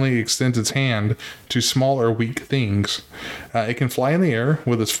that kindly extends its hand to small or weak things. It can fly in the air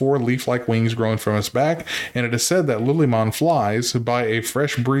with its 4 leaf-like wings growing from its back, and it is said that Lilymon flies by a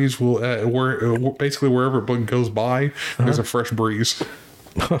fresh breeze. Basically, wherever it goes by, there's a fresh breeze.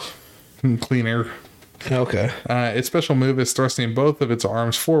 Clean air. Okay. Its special move is thrusting both of its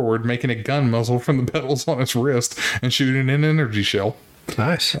arms forward, making a gun muzzle from the petals on its wrist and shooting an energy shell.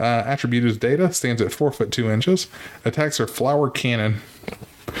 Nice. Attribute is Data, stands at 4 foot 2 inches. Attacks are Flower Cannon.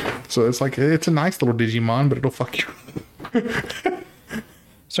 So it's like, it's a nice little Digimon, but it'll fuck you.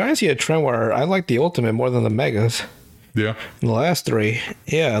 Starting to see a trend where I like the Ultimate more than the Megas. Yeah. The last 3.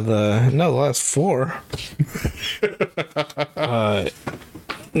 Yeah, the last 4.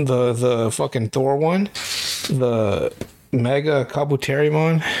 The fucking Thor one. The Mega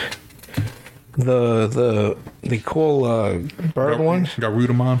Kabuterimon. The cool bird one.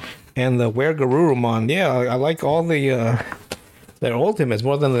 Garudamon. And the Wergarurumon. Yeah, I like all the their Ultimates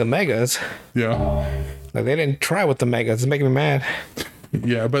more than the Megas. Yeah. Like, they didn't try with the Megas. It's making me mad.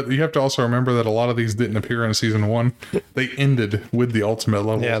 Yeah, but you have to also remember that a lot of these didn't appear in season 1. They ended with the ultimate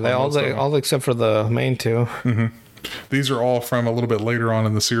level. Yeah, they all except for the main 2. Mm-hmm. These are all from a little bit later on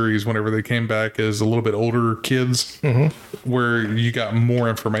in the series, whenever they came back as a little bit older kids, where you got more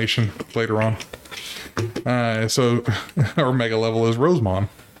information later on. So our mega level is Rosemon,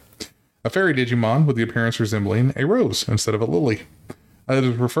 a fairy Digimon with the appearance resembling a rose instead of a lily. It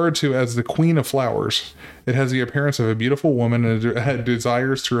is referred to as the Queen of Flowers. It has the appearance of a beautiful woman and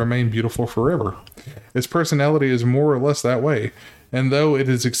desires to remain beautiful forever. Its personality is more or less that way, and though it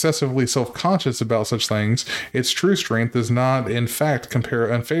is excessively self-conscious about such things, its true strength does not, in fact,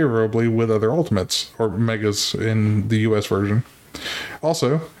 compare unfavorably with other Ultimates, or Megas in the US version.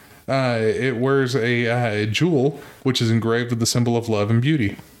 Also, it wears a jewel, which is engraved with the symbol of love and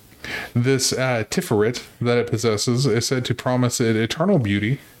beauty. This Tiferet that it possesses is said to promise it eternal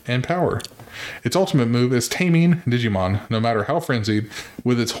beauty and power. Its ultimate move is taming Digimon, no matter how frenzied,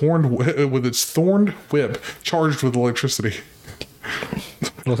 with its thorned whip charged with electricity.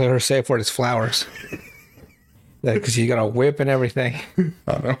 Looks like her safe word is flowers. Because you got a whip and everything.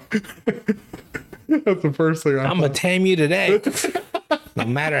 I know. That's the first thing I'm going to tame you today. No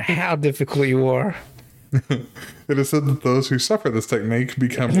matter how difficult you are. It is said that those who suffer this technique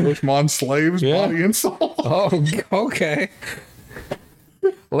become Rosemon slaves, body and soul. Oh, okay.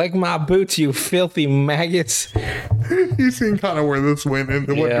 Lick my boots, you filthy maggots. You seen kind of where this went and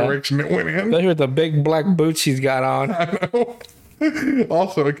what direction it went in. Especially with the big black boots she's got on. I know.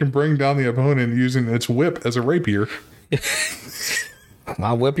 Also, it can bring down the opponent using its whip as a rapier.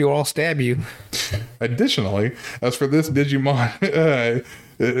 I'll whip you or I'll stab you. Additionally, as for the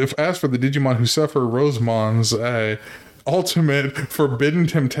Digimon who suffer Rosemon's ultimate forbidden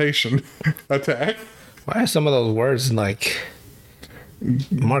temptation attack. Why are some of those words like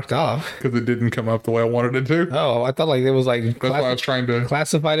marked off? Because it didn't come up the way I wanted it to. Oh, I thought like it was like that's why I was trying to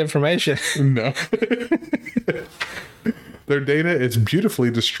classified information. No. Their data is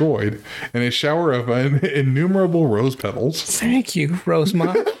beautifully destroyed in a shower of innumerable rose petals. Thank you,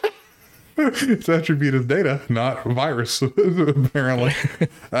 Rosemont. Its attribute is Data, not virus, apparently.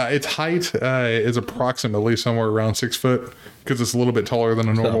 Its height is approximately somewhere around 6 foot, because it's a little bit taller than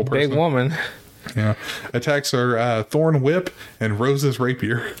a normal person. Big woman. Yeah. Attacks are Thorn Whip and Rose's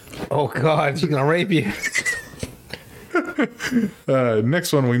Rapier. Oh, God, she's going to rape you.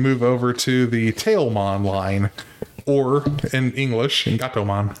 Next one, we move over to the Tailmon line, or in English,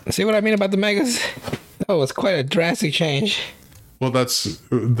 Gatomon. See what I mean about the Megas? Oh, it's quite a drastic change. Well, that's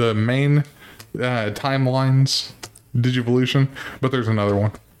the main timelines Digivolution, but there's another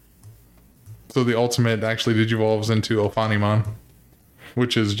one. So the ultimate actually Digivolves into Ophanimon,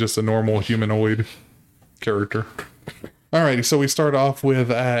 which is just a normal humanoid character. Alrighty, so we start off with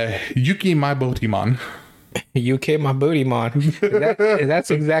Yuki My Botimon. Yuki My Bootymon.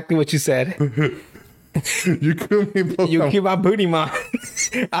 That's exactly what you said. Yuki My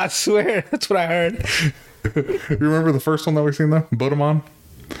Bootymon. I swear, that's what I heard. You remember the first one that we seen though? Botamon?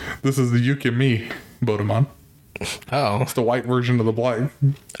 This is the Yuki Me Botamon. Oh. It's the white version of the black.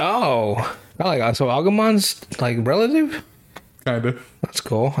 Oh. I like that. So Agumon's like relative? Kinda. That's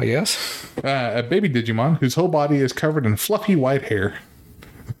cool, I guess. A baby Digimon whose whole body is covered in fluffy white hair.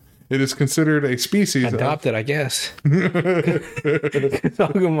 It is considered a species adopted, I guess.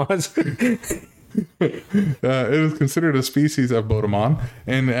 Agumon's... it is considered a species of Botamon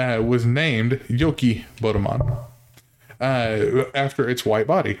and was named Yoki Botamon after its white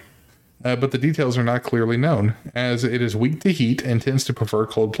body. But the details are not clearly known, as it is weak to heat and tends to prefer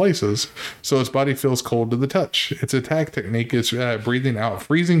cold places, so its body feels cold to the touch. Its attack technique is breathing out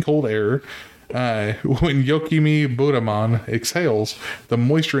freezing cold air. When Yokimi Botamon exhales, the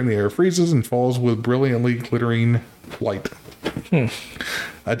moisture in the air freezes and falls with brilliantly glittering light.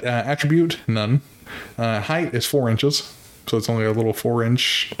 Attribute, none. Height is 4 inches, so it's only a little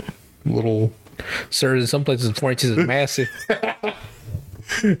 4-inch little... Sir, in some places 4 inches is massive.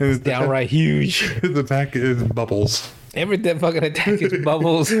 It's downright huge. His attack is bubbles. Every fucking attack is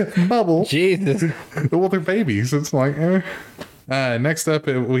bubbles. Bubbles. Jesus. Well, they're babies. It's like, Next up,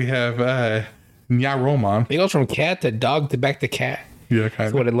 we have Nyaromon. It goes from cat to dog to back to cat. Yeah, That's kind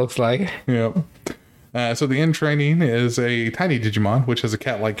of. what it looks like. Yep. So the end training is a tiny Digimon, which has a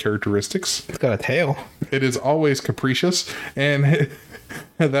cat-like characteristics. It's got a tail. It is always capricious, and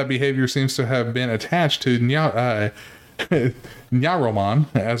that behavior seems to have been attached to Nyaromon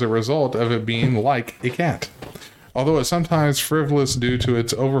as a result of it being like a cat. Although it's sometimes frivolous due to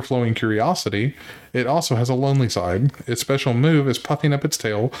its overflowing curiosity, it also has a lonely side. Its special move is puffing up its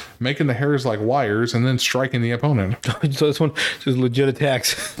tail, making the hairs like wires, and then striking the opponent. So this one just legit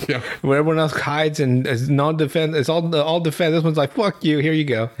attacks. Yeah. Where everyone else hides and is non-defense, it's all defense. This one's like, fuck you, here you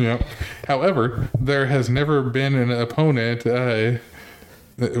go. Yeah. However, there has never been an opponent. Hang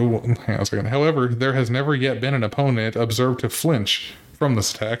on a second. However, there has never yet been an opponent observed to flinch from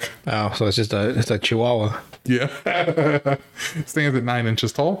this attack. Oh, so it's a chihuahua. Yeah. Stands at 9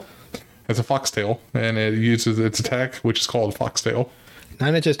 inches tall. Has a foxtail, and it uses its attack, which is called foxtail.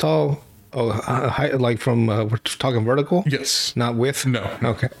 9 inches tall. Oh, height, like from we're talking vertical, Yes. not width. No.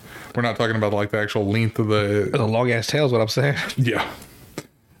 Okay. We're not talking about like the actual length of the. A long ass tail is what I'm saying. Yeah.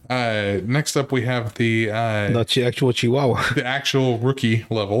 Next up, we have the Actual chihuahua. the actual rookie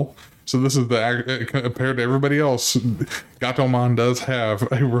level. So this is compared to everybody else, Gatomon does have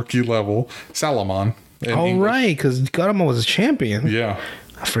a rookie level Salamon. All right, because Gatomon was a champion. Yeah.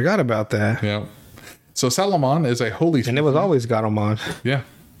 I forgot about that. Yeah. So Salamon is a holy. And it was always Gatomon. Yeah.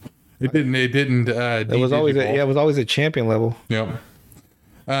 It didn't. It was always a champion level. Yep.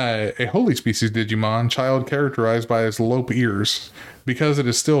 A holy species Digimon, child characterized by its lobe ears. Because it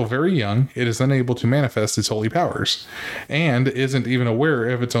is still very young, it is unable to manifest its holy powers, and isn't even aware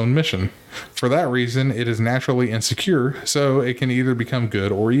of its own mission. For that reason, it is naturally insecure, so it can either become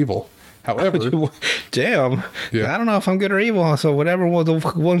good or evil. However, damn, Yeah. I don't know if I'm good or evil, so whatever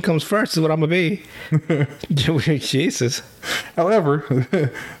one comes first is what I'm gonna be. Jesus.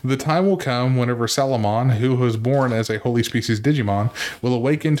 However, the time will come whenever Salamon, who was born as a holy species Digimon, will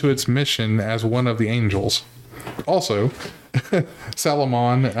awaken to its mission as one of the angels. Also,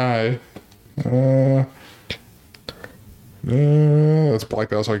 Salamon, it's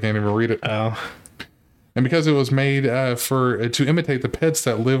blacked out, so I can't even read it. Oh, And because it was made to imitate the pets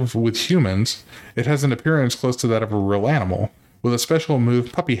that live with humans, it has an appearance close to that of a real animal, with a special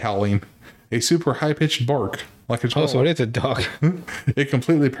move, puppy howling, a super high-pitched bark, like a child. so it is a dog. It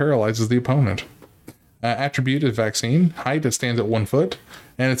completely paralyzes the opponent. Attribute is vaccine. Height, it stands at 1 foot.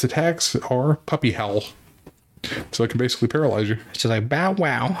 And its attacks are puppy howl. So it can basically paralyze you. It's just like bow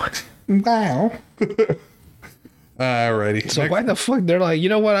wow. Wow. Alrighty. So why the fuck they're like, you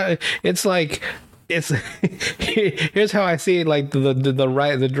know what? It's like. It's here's how I see it, like the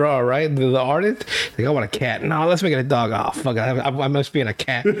draw, right? The artist, like, I want a cat. No, let's make it a dog. Oh fuck, I must be in a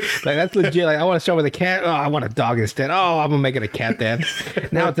cat. Like that's legit. Like I want to start with a cat. Oh, I want a dog instead. Oh, I'm gonna make it a cat then.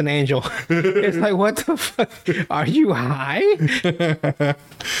 Now it's an angel. It's like, what the fuck? Are you high?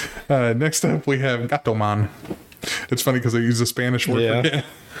 Next up, we have Gatomon. It's funny because they use the Spanish word for cat.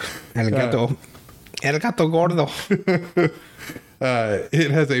 El gato gordo.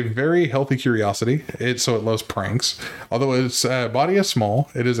 It has a very healthy curiosity, so it loves pranks. Although its body is small,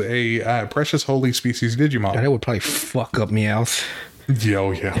 it is a precious holy species Digimon. That would probably fuck up Meowth.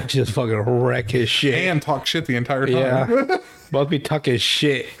 Yo, yeah. Just fucking wreck his shit. And talk shit the entire time. Yeah. Both be talking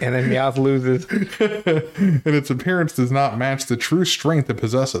shit, and then Meowth loses. And its appearance does not match the true strength it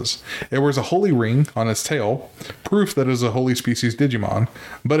possesses. It wears a holy ring on its tail, proof that it is a holy species Digimon.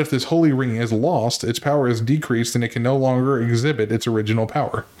 But if this holy ring is lost, its power is decreased and it can no longer exhibit its original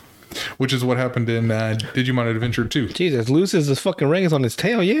power. Which is what happened in Digimon Adventure 2. Jesus, loses this fucking ring is on its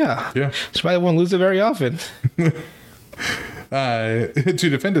tail, yeah. Yeah. That's why it won't lose it very often. To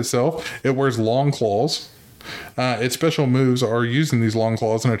defend itself, it wears long claws. Its special moves are using these long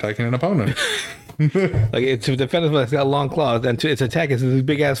claws and attacking an opponent. Like to defend itself, it's got long claws, and to its attack is these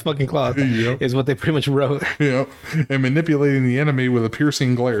big ass fucking claws. Yep. Is what they pretty much wrote. Yeah, and manipulating the enemy with a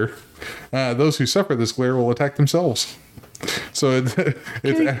piercing glare. Those who suffer this glare will attack themselves. So it's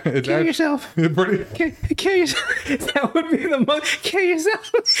Kill yourself. Pretty. Kill yourself. That would be the most. Kill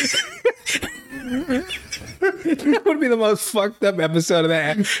yourself. That would be the most fucked up episode of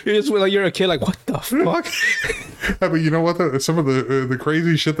that. You're just like, you're a kid, like, what the fuck? But you know what? Some of the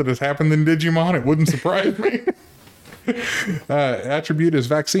crazy shit that has happened in Digimon, it wouldn't surprise me. Attribute is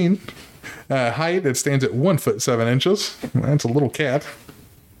vaccine. Height, it stands at 1 foot 7 inches. That's a little cat.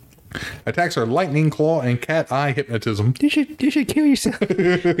 Attacks are lightning claw and cat eye hypnotism. You should kill yourself.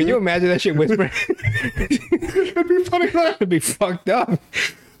 Can you imagine that shit whispering? It'd be funny. It'd be fucked up.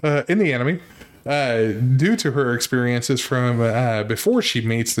 In the anime, Due to her experiences from before she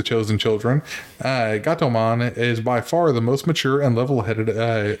meets the chosen children, Gatomon is by far the most mature and level-headed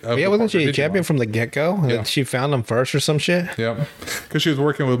of Yeah, the wasn't she a Digimon. champion from the get-go? Yeah. Like, she found him first or some shit? Yep, because she was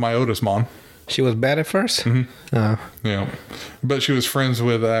working with Myotismon. She was bad at 1st? Yeah, but she was friends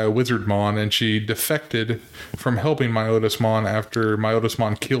with Wizardmon, and she defected from helping Myotismon after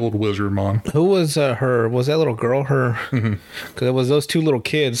Myotismon killed Wizardmon. Who was her? Was that little girl her? Because it was those two little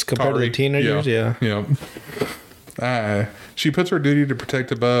kids compared to the teenagers. Yeah. She puts her duty to protect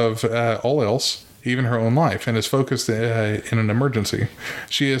above all else, even her own life, and is focused in an emergency.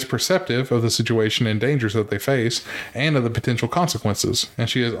 She is perceptive of the situation and dangers that they face and of the potential consequences, and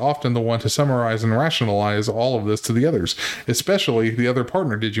she is often the one to summarize and rationalize all of this to the others, especially the other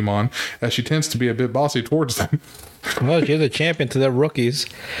partner Digimon, as she tends to be a bit bossy towards them. Well, she's a champion to their rookies.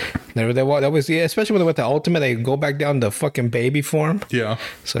 That was, yeah, especially when they went to Ultimate, they go back down to fucking baby form. Yeah.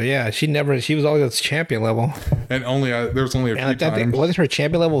 So yeah, she was always at champion level. And there was only a few times. Wasn't her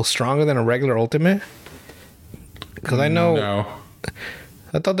champion level stronger than a regular Ultimate? Because I know. No.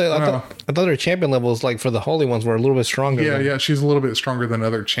 I thought her champion levels, like for the holy ones, were a little bit stronger. Yeah, she's a little bit stronger than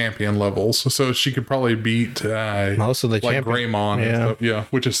other champion levels, so she could probably beat most of the like Greymon. And stuff. Yeah,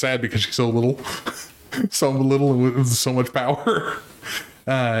 which is sad because she's so little, so little and with so much power.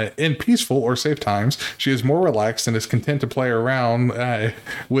 In peaceful or safe times, she is more relaxed and is content to play around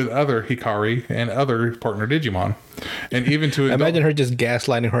with other Hikari and other partner Digimon. And even to imagine her just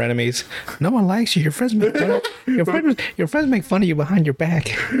gaslighting her enemies. No one likes you. Your friends make fun. Your friends make fun of you behind your back.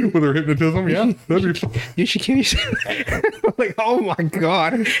 With her hypnotism, yeah, that'd be fun. You should kill yourself. Like, oh my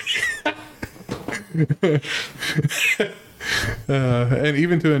god. And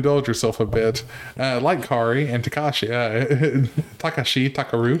even to indulge herself a bit, like Kari and Takashi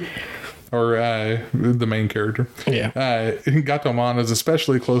Takaru, or the main character. Yeah. Gatomon is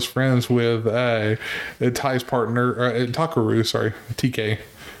especially close friends with Tai's partner, Takaru, TK,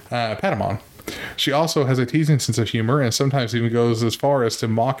 Patamon. She also has a teasing sense of humor and sometimes even goes as far as to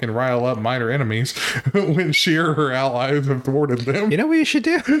mock and rile up minor enemies when she or her allies have thwarted them. You know what you should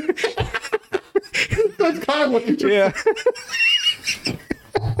do? That's kind of what you do. Yeah.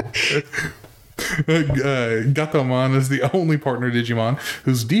 Gatomon is the only partner Digimon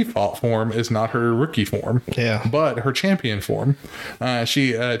whose default form is not her rookie form, but her champion form.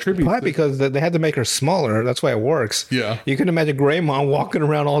 She attributes... Why? Because they had to make her smaller. That's why it works. Yeah. You can imagine Greymon walking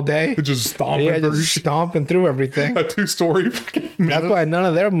around all day. Just stomping through everything. A two-story... That's why none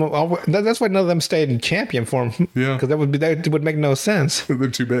of them stayed in champion form. Yeah. Because that would make no sense. They're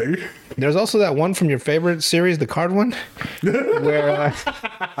too big. There's also that one from your favorite series, the card one, where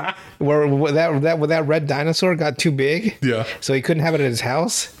that red dinosaur got too big. Yeah. So he couldn't have it at his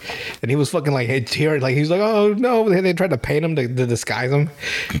house, and he was fucking like he was like, oh no, they tried to paint him to disguise him,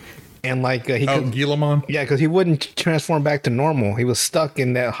 and like he could, Guillemon. Yeah, because he wouldn't transform back to normal. He was stuck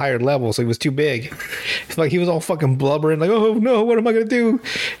in that higher level, so he was too big. It's like he was all fucking blubbering, like, oh no, what am I gonna do?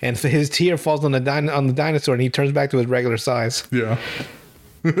 And so his tear falls on the dinosaur, and he turns back to his regular size. Yeah.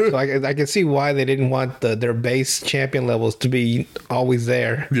 So I can see why they didn't want their base champion levels to be always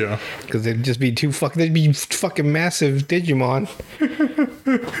there. Yeah. Because they'd just be they'd be fucking massive Digimon.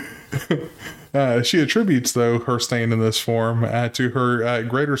 She attributes, though, her staying in this form to her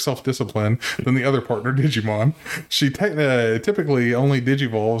greater self-discipline than the other partner Digimon. She typically only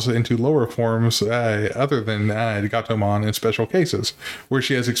digivolves into lower forms other than Gatomon in special cases, where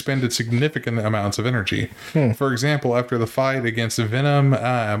she has expended significant amounts of energy. For example, after the fight against Venom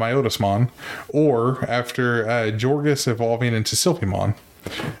Myotismon, or after Jorgus evolving into Sylphimon,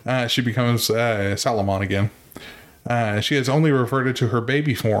 she becomes Salamon again. She has only reverted to her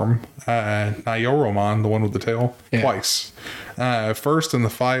baby form, Nyoromon, the one with the tail, twice. First in the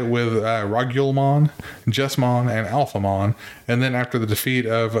fight with Ragulmon, Jesmon, and Alphamon, and then after the defeat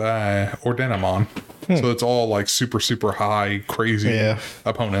of Ordenamon. So it's all like super, super high, crazy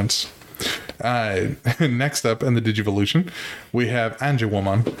opponents. Next up in the Digivolution, we have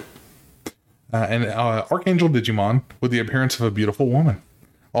Angelwoman, an Archangel Digimon with the appearance of a beautiful woman.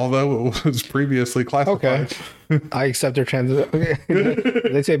 Although it was previously classified. Okay. I accept their transition.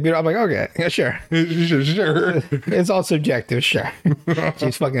 They say beautiful. I'm like, okay, yeah, sure. Sure. It's all subjective, sure.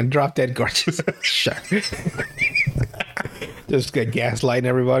 She's fucking drop dead gorgeous. Sure. Just good gaslighting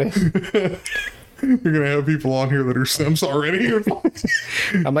everybody. You're going to have people on here that are Sims already.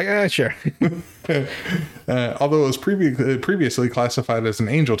 I'm like, sure. Although it was previously classified as an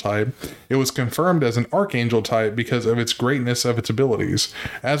angel type, it was confirmed as an archangel type because of its greatness of its abilities.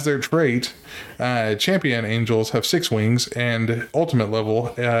 As their trait, champion angels have 6 wings, and ultimate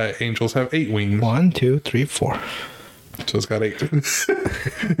level angels have 8 wings. 1, 2, 3, 4. So it's got 8.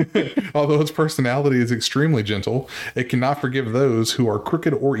 Although its personality is extremely gentle, it cannot forgive those who are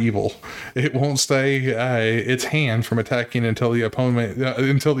crooked or evil. It won't stay its hand from attacking until the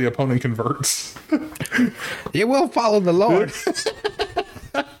opponent converts. It will follow the Lord.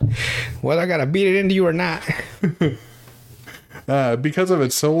 Whether I gotta beat it into you or not. Because of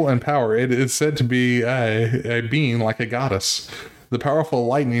its soul and power, it is said to be a being like a goddess. The powerful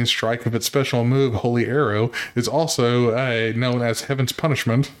lightning strike of its special move, Holy Arrow, is also known as Heaven's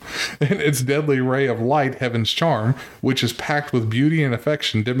Punishment, and its deadly ray of light, Heaven's Charm, which is packed with beauty and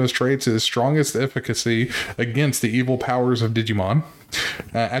affection, demonstrates its strongest efficacy against the evil powers of Digimon.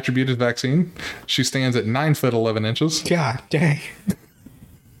 Attribute is Vaccine. She stands at 9 foot 11 inches. God dang.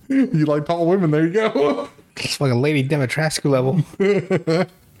 You like tall women, there you go. It's like a Lady Dimitrescu level.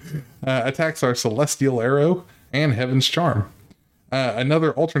 Attacks are Celestial Arrow and Heaven's Charm.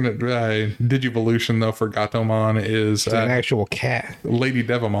 Another alternate Digivolution, though, for Gatomon is It's an actual cat. Lady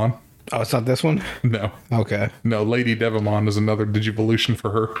Devamon. Oh, it's not this one? No. Okay. No, Lady Devamon is another Digivolution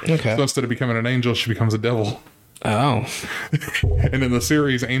for her. Okay. So instead of becoming an angel, she becomes a devil. Oh. And in the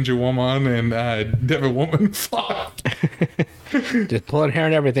series, Angel Woman and Devil Woman fought. Just pulling hair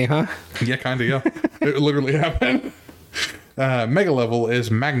and everything, huh? Yeah, kind of, yeah. It literally happened. Mega level is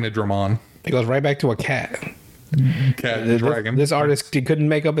Magnadramon. It goes right back to a cat. Cat and dragon. This artist, he couldn't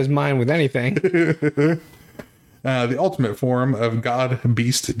make up his mind with anything. The ultimate form of God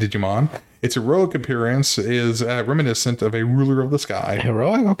Beast Digimon. Its heroic appearance is reminiscent of a ruler of the sky.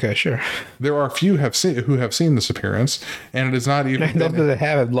 Heroic? Okay, sure. There are few who have seen this appearance, and it is not even... Those that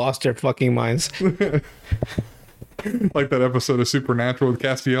have lost their fucking minds. Like that episode of Supernatural with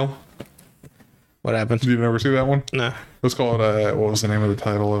Castiel. What happened? Did you never see that one? No. It was called, what was the name of the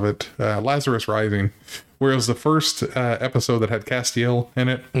title of it? Lazarus Rising. Where it was the first episode that had Castiel in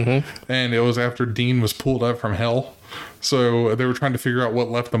it. Mm-hmm. And it was after Dean was pulled up from hell. So they were trying to figure out what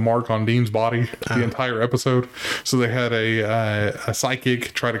left the mark on Dean's body the entire episode. So they had a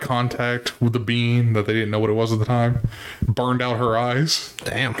psychic try to contact with the being that they didn't know what it was at the time. Burned out her eyes.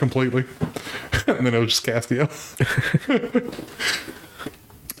 Damn. Completely. And then it was just Castiel.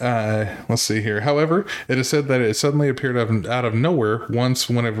 Let's see here. However, it is said that it suddenly appeared out of nowhere once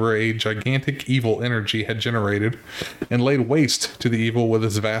whenever a gigantic evil energy had generated and laid waste to the evil with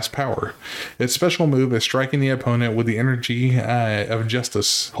its vast power. Its special move is striking the opponent with the energy of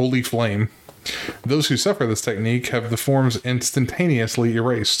justice, Holy Flame. Those who suffer this technique have the forms instantaneously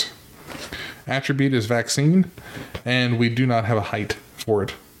erased. Attribute is Vaccine, and we do not have a height for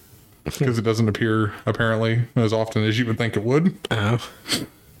it because it doesn't appear apparently as often as you would think it would. Oh.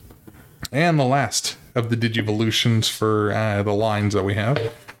 And the last of the Digivolutions for the lines that we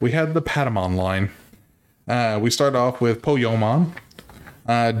have, we had the Patamon line. We start off with Poyomon.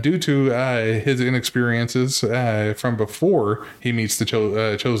 Due to his inexperiences from before he meets the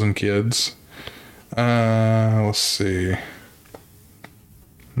chosen kids. Let's see.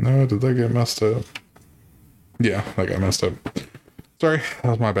 No, did that get messed up? Yeah, that got messed up. Sorry, that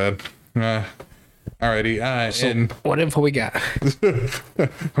was my bad. Alrighty, So and what info we got?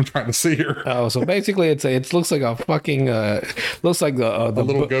 I'm trying to see here. Oh, so basically it looks like a fucking looks like the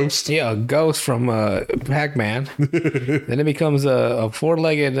little ghost. Yeah, a ghost from Pac-Man. Then it becomes a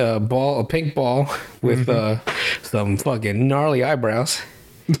four-legged ball, a pink ball with some fucking gnarly eyebrows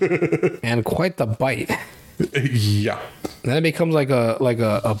and quite the bite. Yeah. Then it becomes like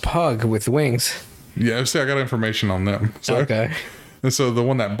a pug with wings. Yeah, see, I got information on them. So. Okay. And so the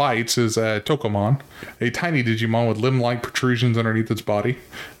one that bites is Tokomon, a tiny Digimon with limb-like protrusions underneath its body.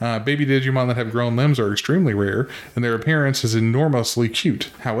 Baby Digimon that have grown limbs are extremely rare, and their appearance is enormously cute.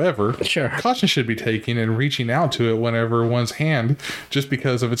 However, Sure. caution should be taken in reaching out to it whenever one's hand, just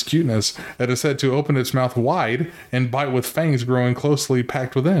because of its cuteness. It is said to open its mouth wide and bite with fangs growing closely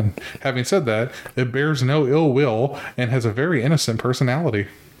packed within. Having said that, it bears no ill will and has a very innocent personality.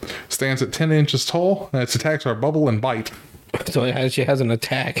 Stands at 10 inches tall, and its attacks are bubble and bite. So it actually has an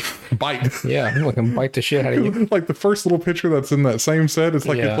attack. Bite. Yeah, I can bite the shit out of you. Like the first little picture that's in that same set, it's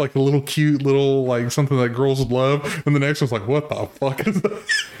like Yeah. it's like a little cute little like something that girls would love, and the next one's like, what the fuck is that?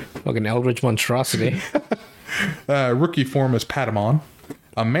 Like an eldritch monstrosity. Rookie form is Patamon,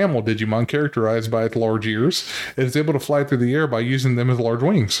 a mammal Digimon characterized by its large ears. It is able to fly through the air by using them as large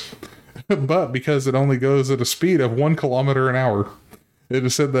wings, but because it only goes at a speed of 1 kilometer an hour, it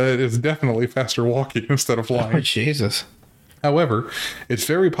is said that it is definitely faster walking instead of flying. Oh, Jesus. However, it's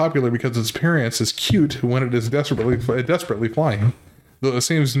very popular because its appearance is cute when it is desperately flying. Though it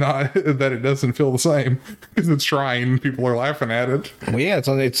seems not that it doesn't feel the same because it's trying and people are laughing at it. Well, yeah,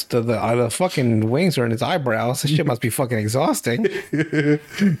 it's the fucking wings are in its eyebrows. This shit must be fucking exhausting. Because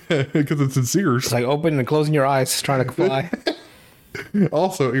it's sincere. It's like opening and closing your eyes trying to fly.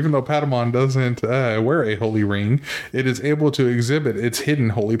 Also, even though Patamon doesn't wear a holy ring, it is able to exhibit its hidden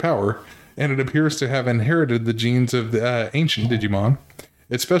holy power, and it appears to have inherited the genes of the ancient Digimon.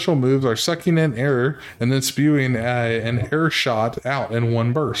 Its special moves are sucking in air and then spewing an air shot out in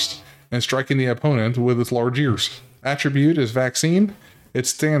one burst, and striking the opponent with its large ears. Attribute is Vaccine. It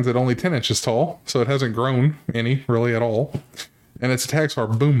stands at only 10 inches tall, so it hasn't grown any, really, at all. And its attacks are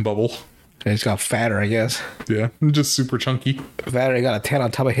Boom Bubble. It's got fatter, I guess. Yeah, just super chunky. Fatter, he got a tan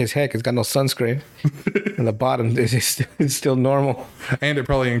on top of his head because it's got no sunscreen. And the bottom is still normal. And it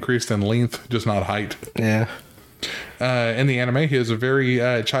probably increased in length, just not height. Yeah. In the anime, he is a very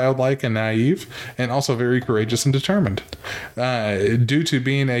childlike and naive, and also very courageous and determined. Due to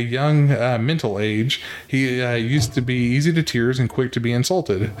being a young mental age, he used to be easy to tears and quick to be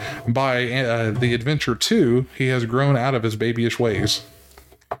insulted. By the Adventure 2, he has grown out of his babyish ways.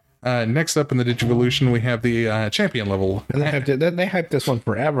 Next up in the Digivolution, we have the champion level. And they hyped this one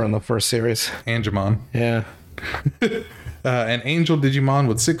forever in the first series. Angemon. Yeah. An angel Digimon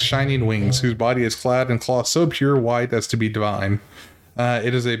with 6 shining wings, whose body is clad in cloth so pure white as to be divine.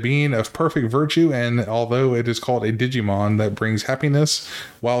 It is a being of perfect virtue, and although it is called a Digimon that brings happiness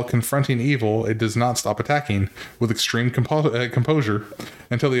while confronting evil, it does not stop attacking with extreme composure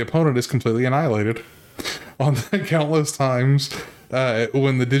until the opponent is completely annihilated. On the countless times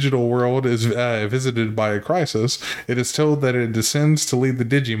when the digital world is visited by a crisis, it is told that it descends to lead the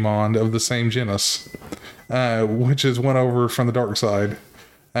Digimon of the same genus, which is won over from the dark side.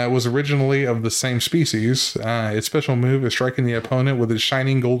 It was originally of the same species. Its special move is striking the opponent with its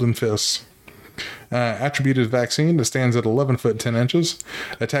shining golden fists. Attribute is Vaccine. It stands at 11 foot 10 inches.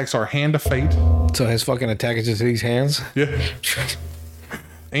 Attacks are Hand of Fate. So his fucking attack is just these hands? Yeah.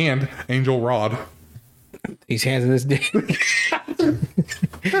 And Angel Rod. These hands in this dick.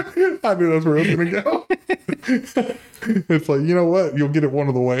 I knew that's where it was going to go. It's like, you know what? You'll get it one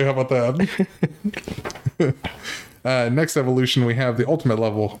of the way. How about that? Next evolution, we have the ultimate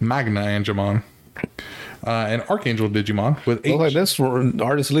level, Magna Angemon. An Archangel Digimon with 8... Well, like this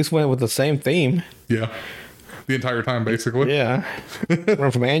artist at least went with the same theme. Yeah. The entire time, basically. Yeah.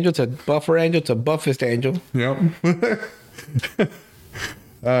 Went from Angel to Buffer Angel to Buffest Angel. Yep.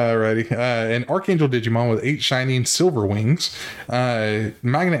 Alrighty. An Archangel Digimon with 8 shining silver wings. Magna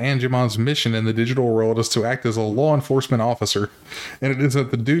Angemon's mission in the digital world is to act as a law enforcement officer. And it is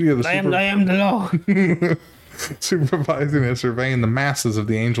at the duty of the I am the law. supervising and surveying the masses of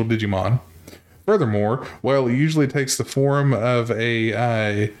the Angel Digimon. Furthermore, while it usually takes the form of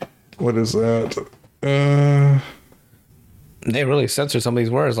a... what is that? They really censor some of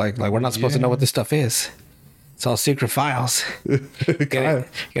these words. Like we're not supposed to know what this stuff is. It's all secret files. Gonna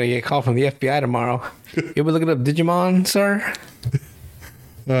get a call from the FBI tomorrow. You ever looking up Digimon, sir?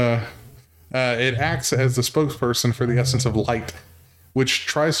 It acts as the spokesperson for the essence of light, which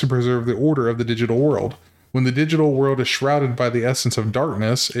tries to preserve the order of the digital world. When the digital world is shrouded by the essence of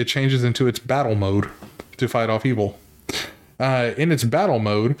darkness, it changes into its battle mode to fight off evil. In its battle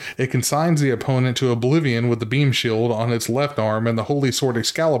mode, it consigns the opponent to oblivion with the beam shield on its left arm and the holy sword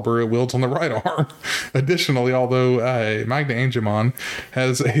Excalibur it wields on the right arm. Additionally, although Magna Angemon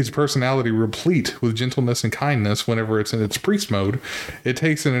has his personality replete with gentleness and kindness whenever it's in its priest mode, it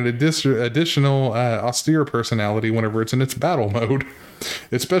takes in an additional austere personality whenever it's in its battle mode.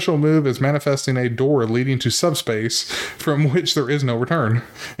 Its special move is manifesting a door leading to subspace from which there is no return,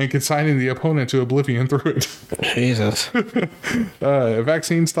 and consigning the opponent to oblivion through it. Jesus.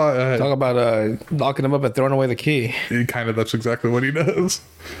 Vaccine style. Talk about locking him up and throwing away the key. That's exactly what he does.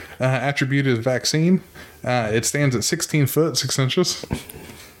 Attribute is Vaccine. It stands at 16 foot 6 inches.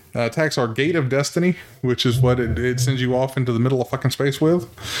 Attacks are Gate of Destiny, which is what it sends you off into the middle of fucking space with,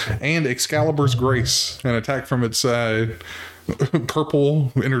 and Excalibur's Grace, an attack from its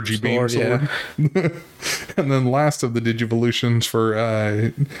purple energy beam sword. Yeah. And then last of the Digivolutions for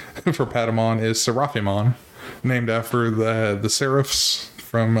Patamon is Seraphimon, named after the seraphs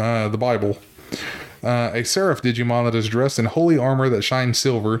from the Bible. A Seraph Digimon that is dressed in holy armor that shines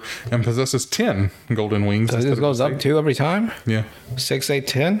silver and possesses 10 golden wings. So this goes up 2 every time? Yeah. 6, 8,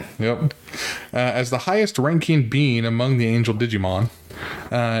 10? Yep. As the highest ranking being among the Angel Digimon,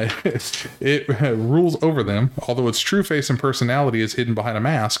 it rules over them, although its true face and personality is hidden behind a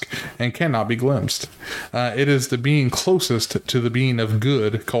mask and cannot be glimpsed. It is the being closest to the being of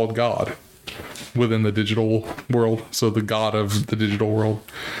good called God within the digital world, so the god of the digital world.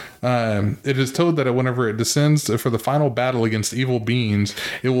 It is told that whenever it descends for the final battle against evil beings,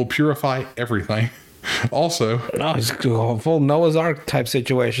 it will purify everything. Also, Oh, it's a full Noah's Ark type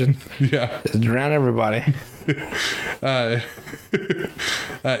situation. yeah. Just drown everybody.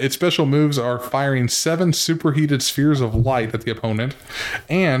 Its special moves are firing 7 superheated spheres of light at the opponent,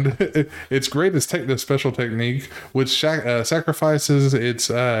 and its greatest special technique, which sacrifices its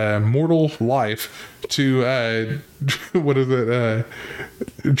mortal life to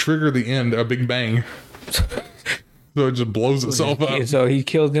trigger the end, a big bang. So it just blows itself up. So he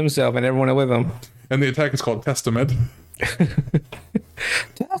kills himself and everyone with him. And the attack is called Testament.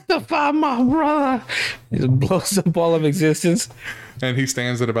 Testify, my brother. He just blows up all of existence. And he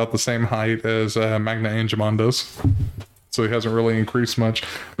stands at about the same height as Magna Angemon does. So he hasn't really increased much.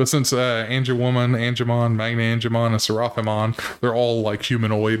 But since Angewoman, Angemon, Magna Angemon, and Seraphimon, they're all like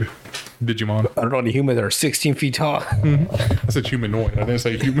humanoid Digimon. I don't know, the humans are 16 feet tall. I said humanoid. I didn't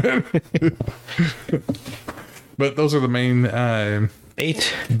say human. But those are the main 8.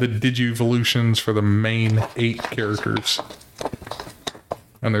 the Digivolutions for the main 8 characters.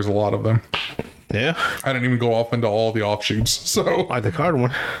 And there's a lot of them. Yeah. I didn't even go off into all the offshoots. So Like the card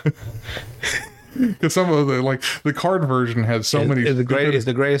one. because some of the card version has so many. Is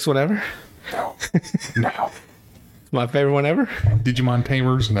the greatest one ever? No. My favorite one ever? Digimon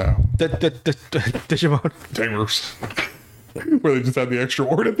Tamers? No. Digimon. Tamers. Where they just had the extra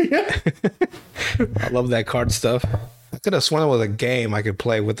word at the end. I love that card stuff. I could have sworn it was a game I could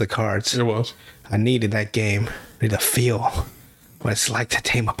play with the cards. It was. I needed that game. I need to feel what it's like to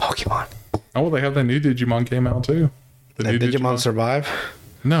tame a Pokemon. Oh, well, they have that new Digimon game out too. The That new Digimon Survive?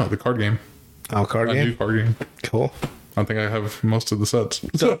 No, the card game. Oh, card A game? new card game. Cool. I think I have most of the sets.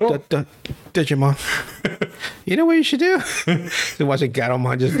 Digimon. You know what you should do? To watch a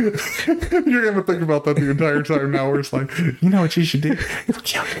Gatomon just... You're going to think about that the entire time now where it's like, you know what you should do?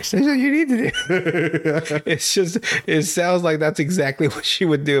 That's what you need to do. It's just... It sounds like that's exactly what she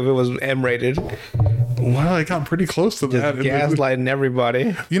would do if it was M-rated. Well, it got pretty close to that. Gaslighting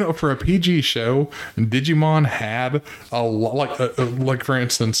everybody. You know, for a PG show, Digimon had a lot, like for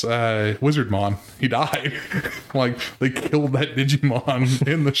instance, Wizardmon. He died. Like they killed that Digimon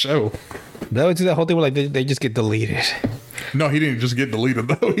in the show. That was the whole thing. Like they just get deleted. No, he didn't just get deleted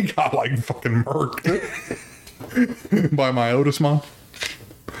though. He got like fucking murked by Myotismon.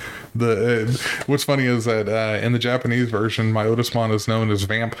 What's funny is that in the Japanese version, Myotismon is known as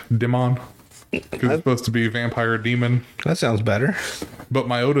Vamp Demon. Because it's supposed to be vampire demon. That sounds better. But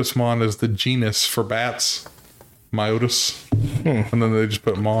Myotismon is the genus for bats. Myotis. And then they just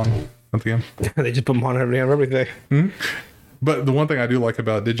put Mon at the end. They just put them on everything. But the one thing I do like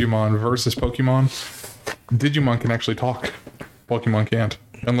about Digimon versus Pokemon, Digimon can actually talk. Pokemon can't.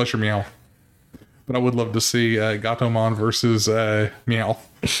 Unless you're Meow. But I would love to see Gatomon versus Meow.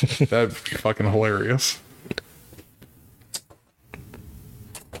 That'd be fucking hilarious.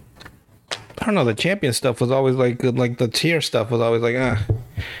 I don't know. The champion stuff was always like the tier stuff was always like,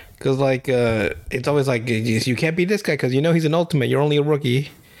 because it's always like you can't beat this guy because you know he's an ultimate. You're only a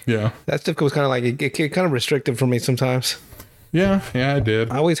rookie. Yeah. That stuff was kind of like it kind of restrictive for me sometimes. Yeah, I did.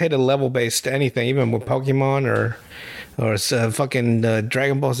 I always hated level based anything, even with Pokemon or fucking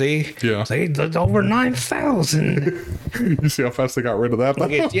Dragon Ball Z. Yeah. It's like it's over 9,000. You see how fast they got rid of that?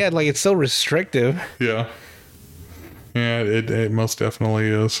 Like it's so restrictive. Yeah. Yeah, it most definitely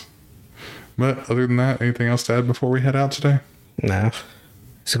is. But other than that, anything else to add before we head out today? No.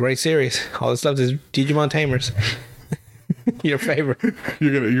 It's a great series. All this stuff is Digimon Tamers. Your favorite.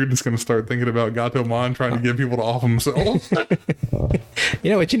 You're just gonna start thinking about Gatomon trying to get people to off themselves. You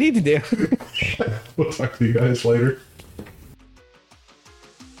know what you need to do. We'll talk to you guys later.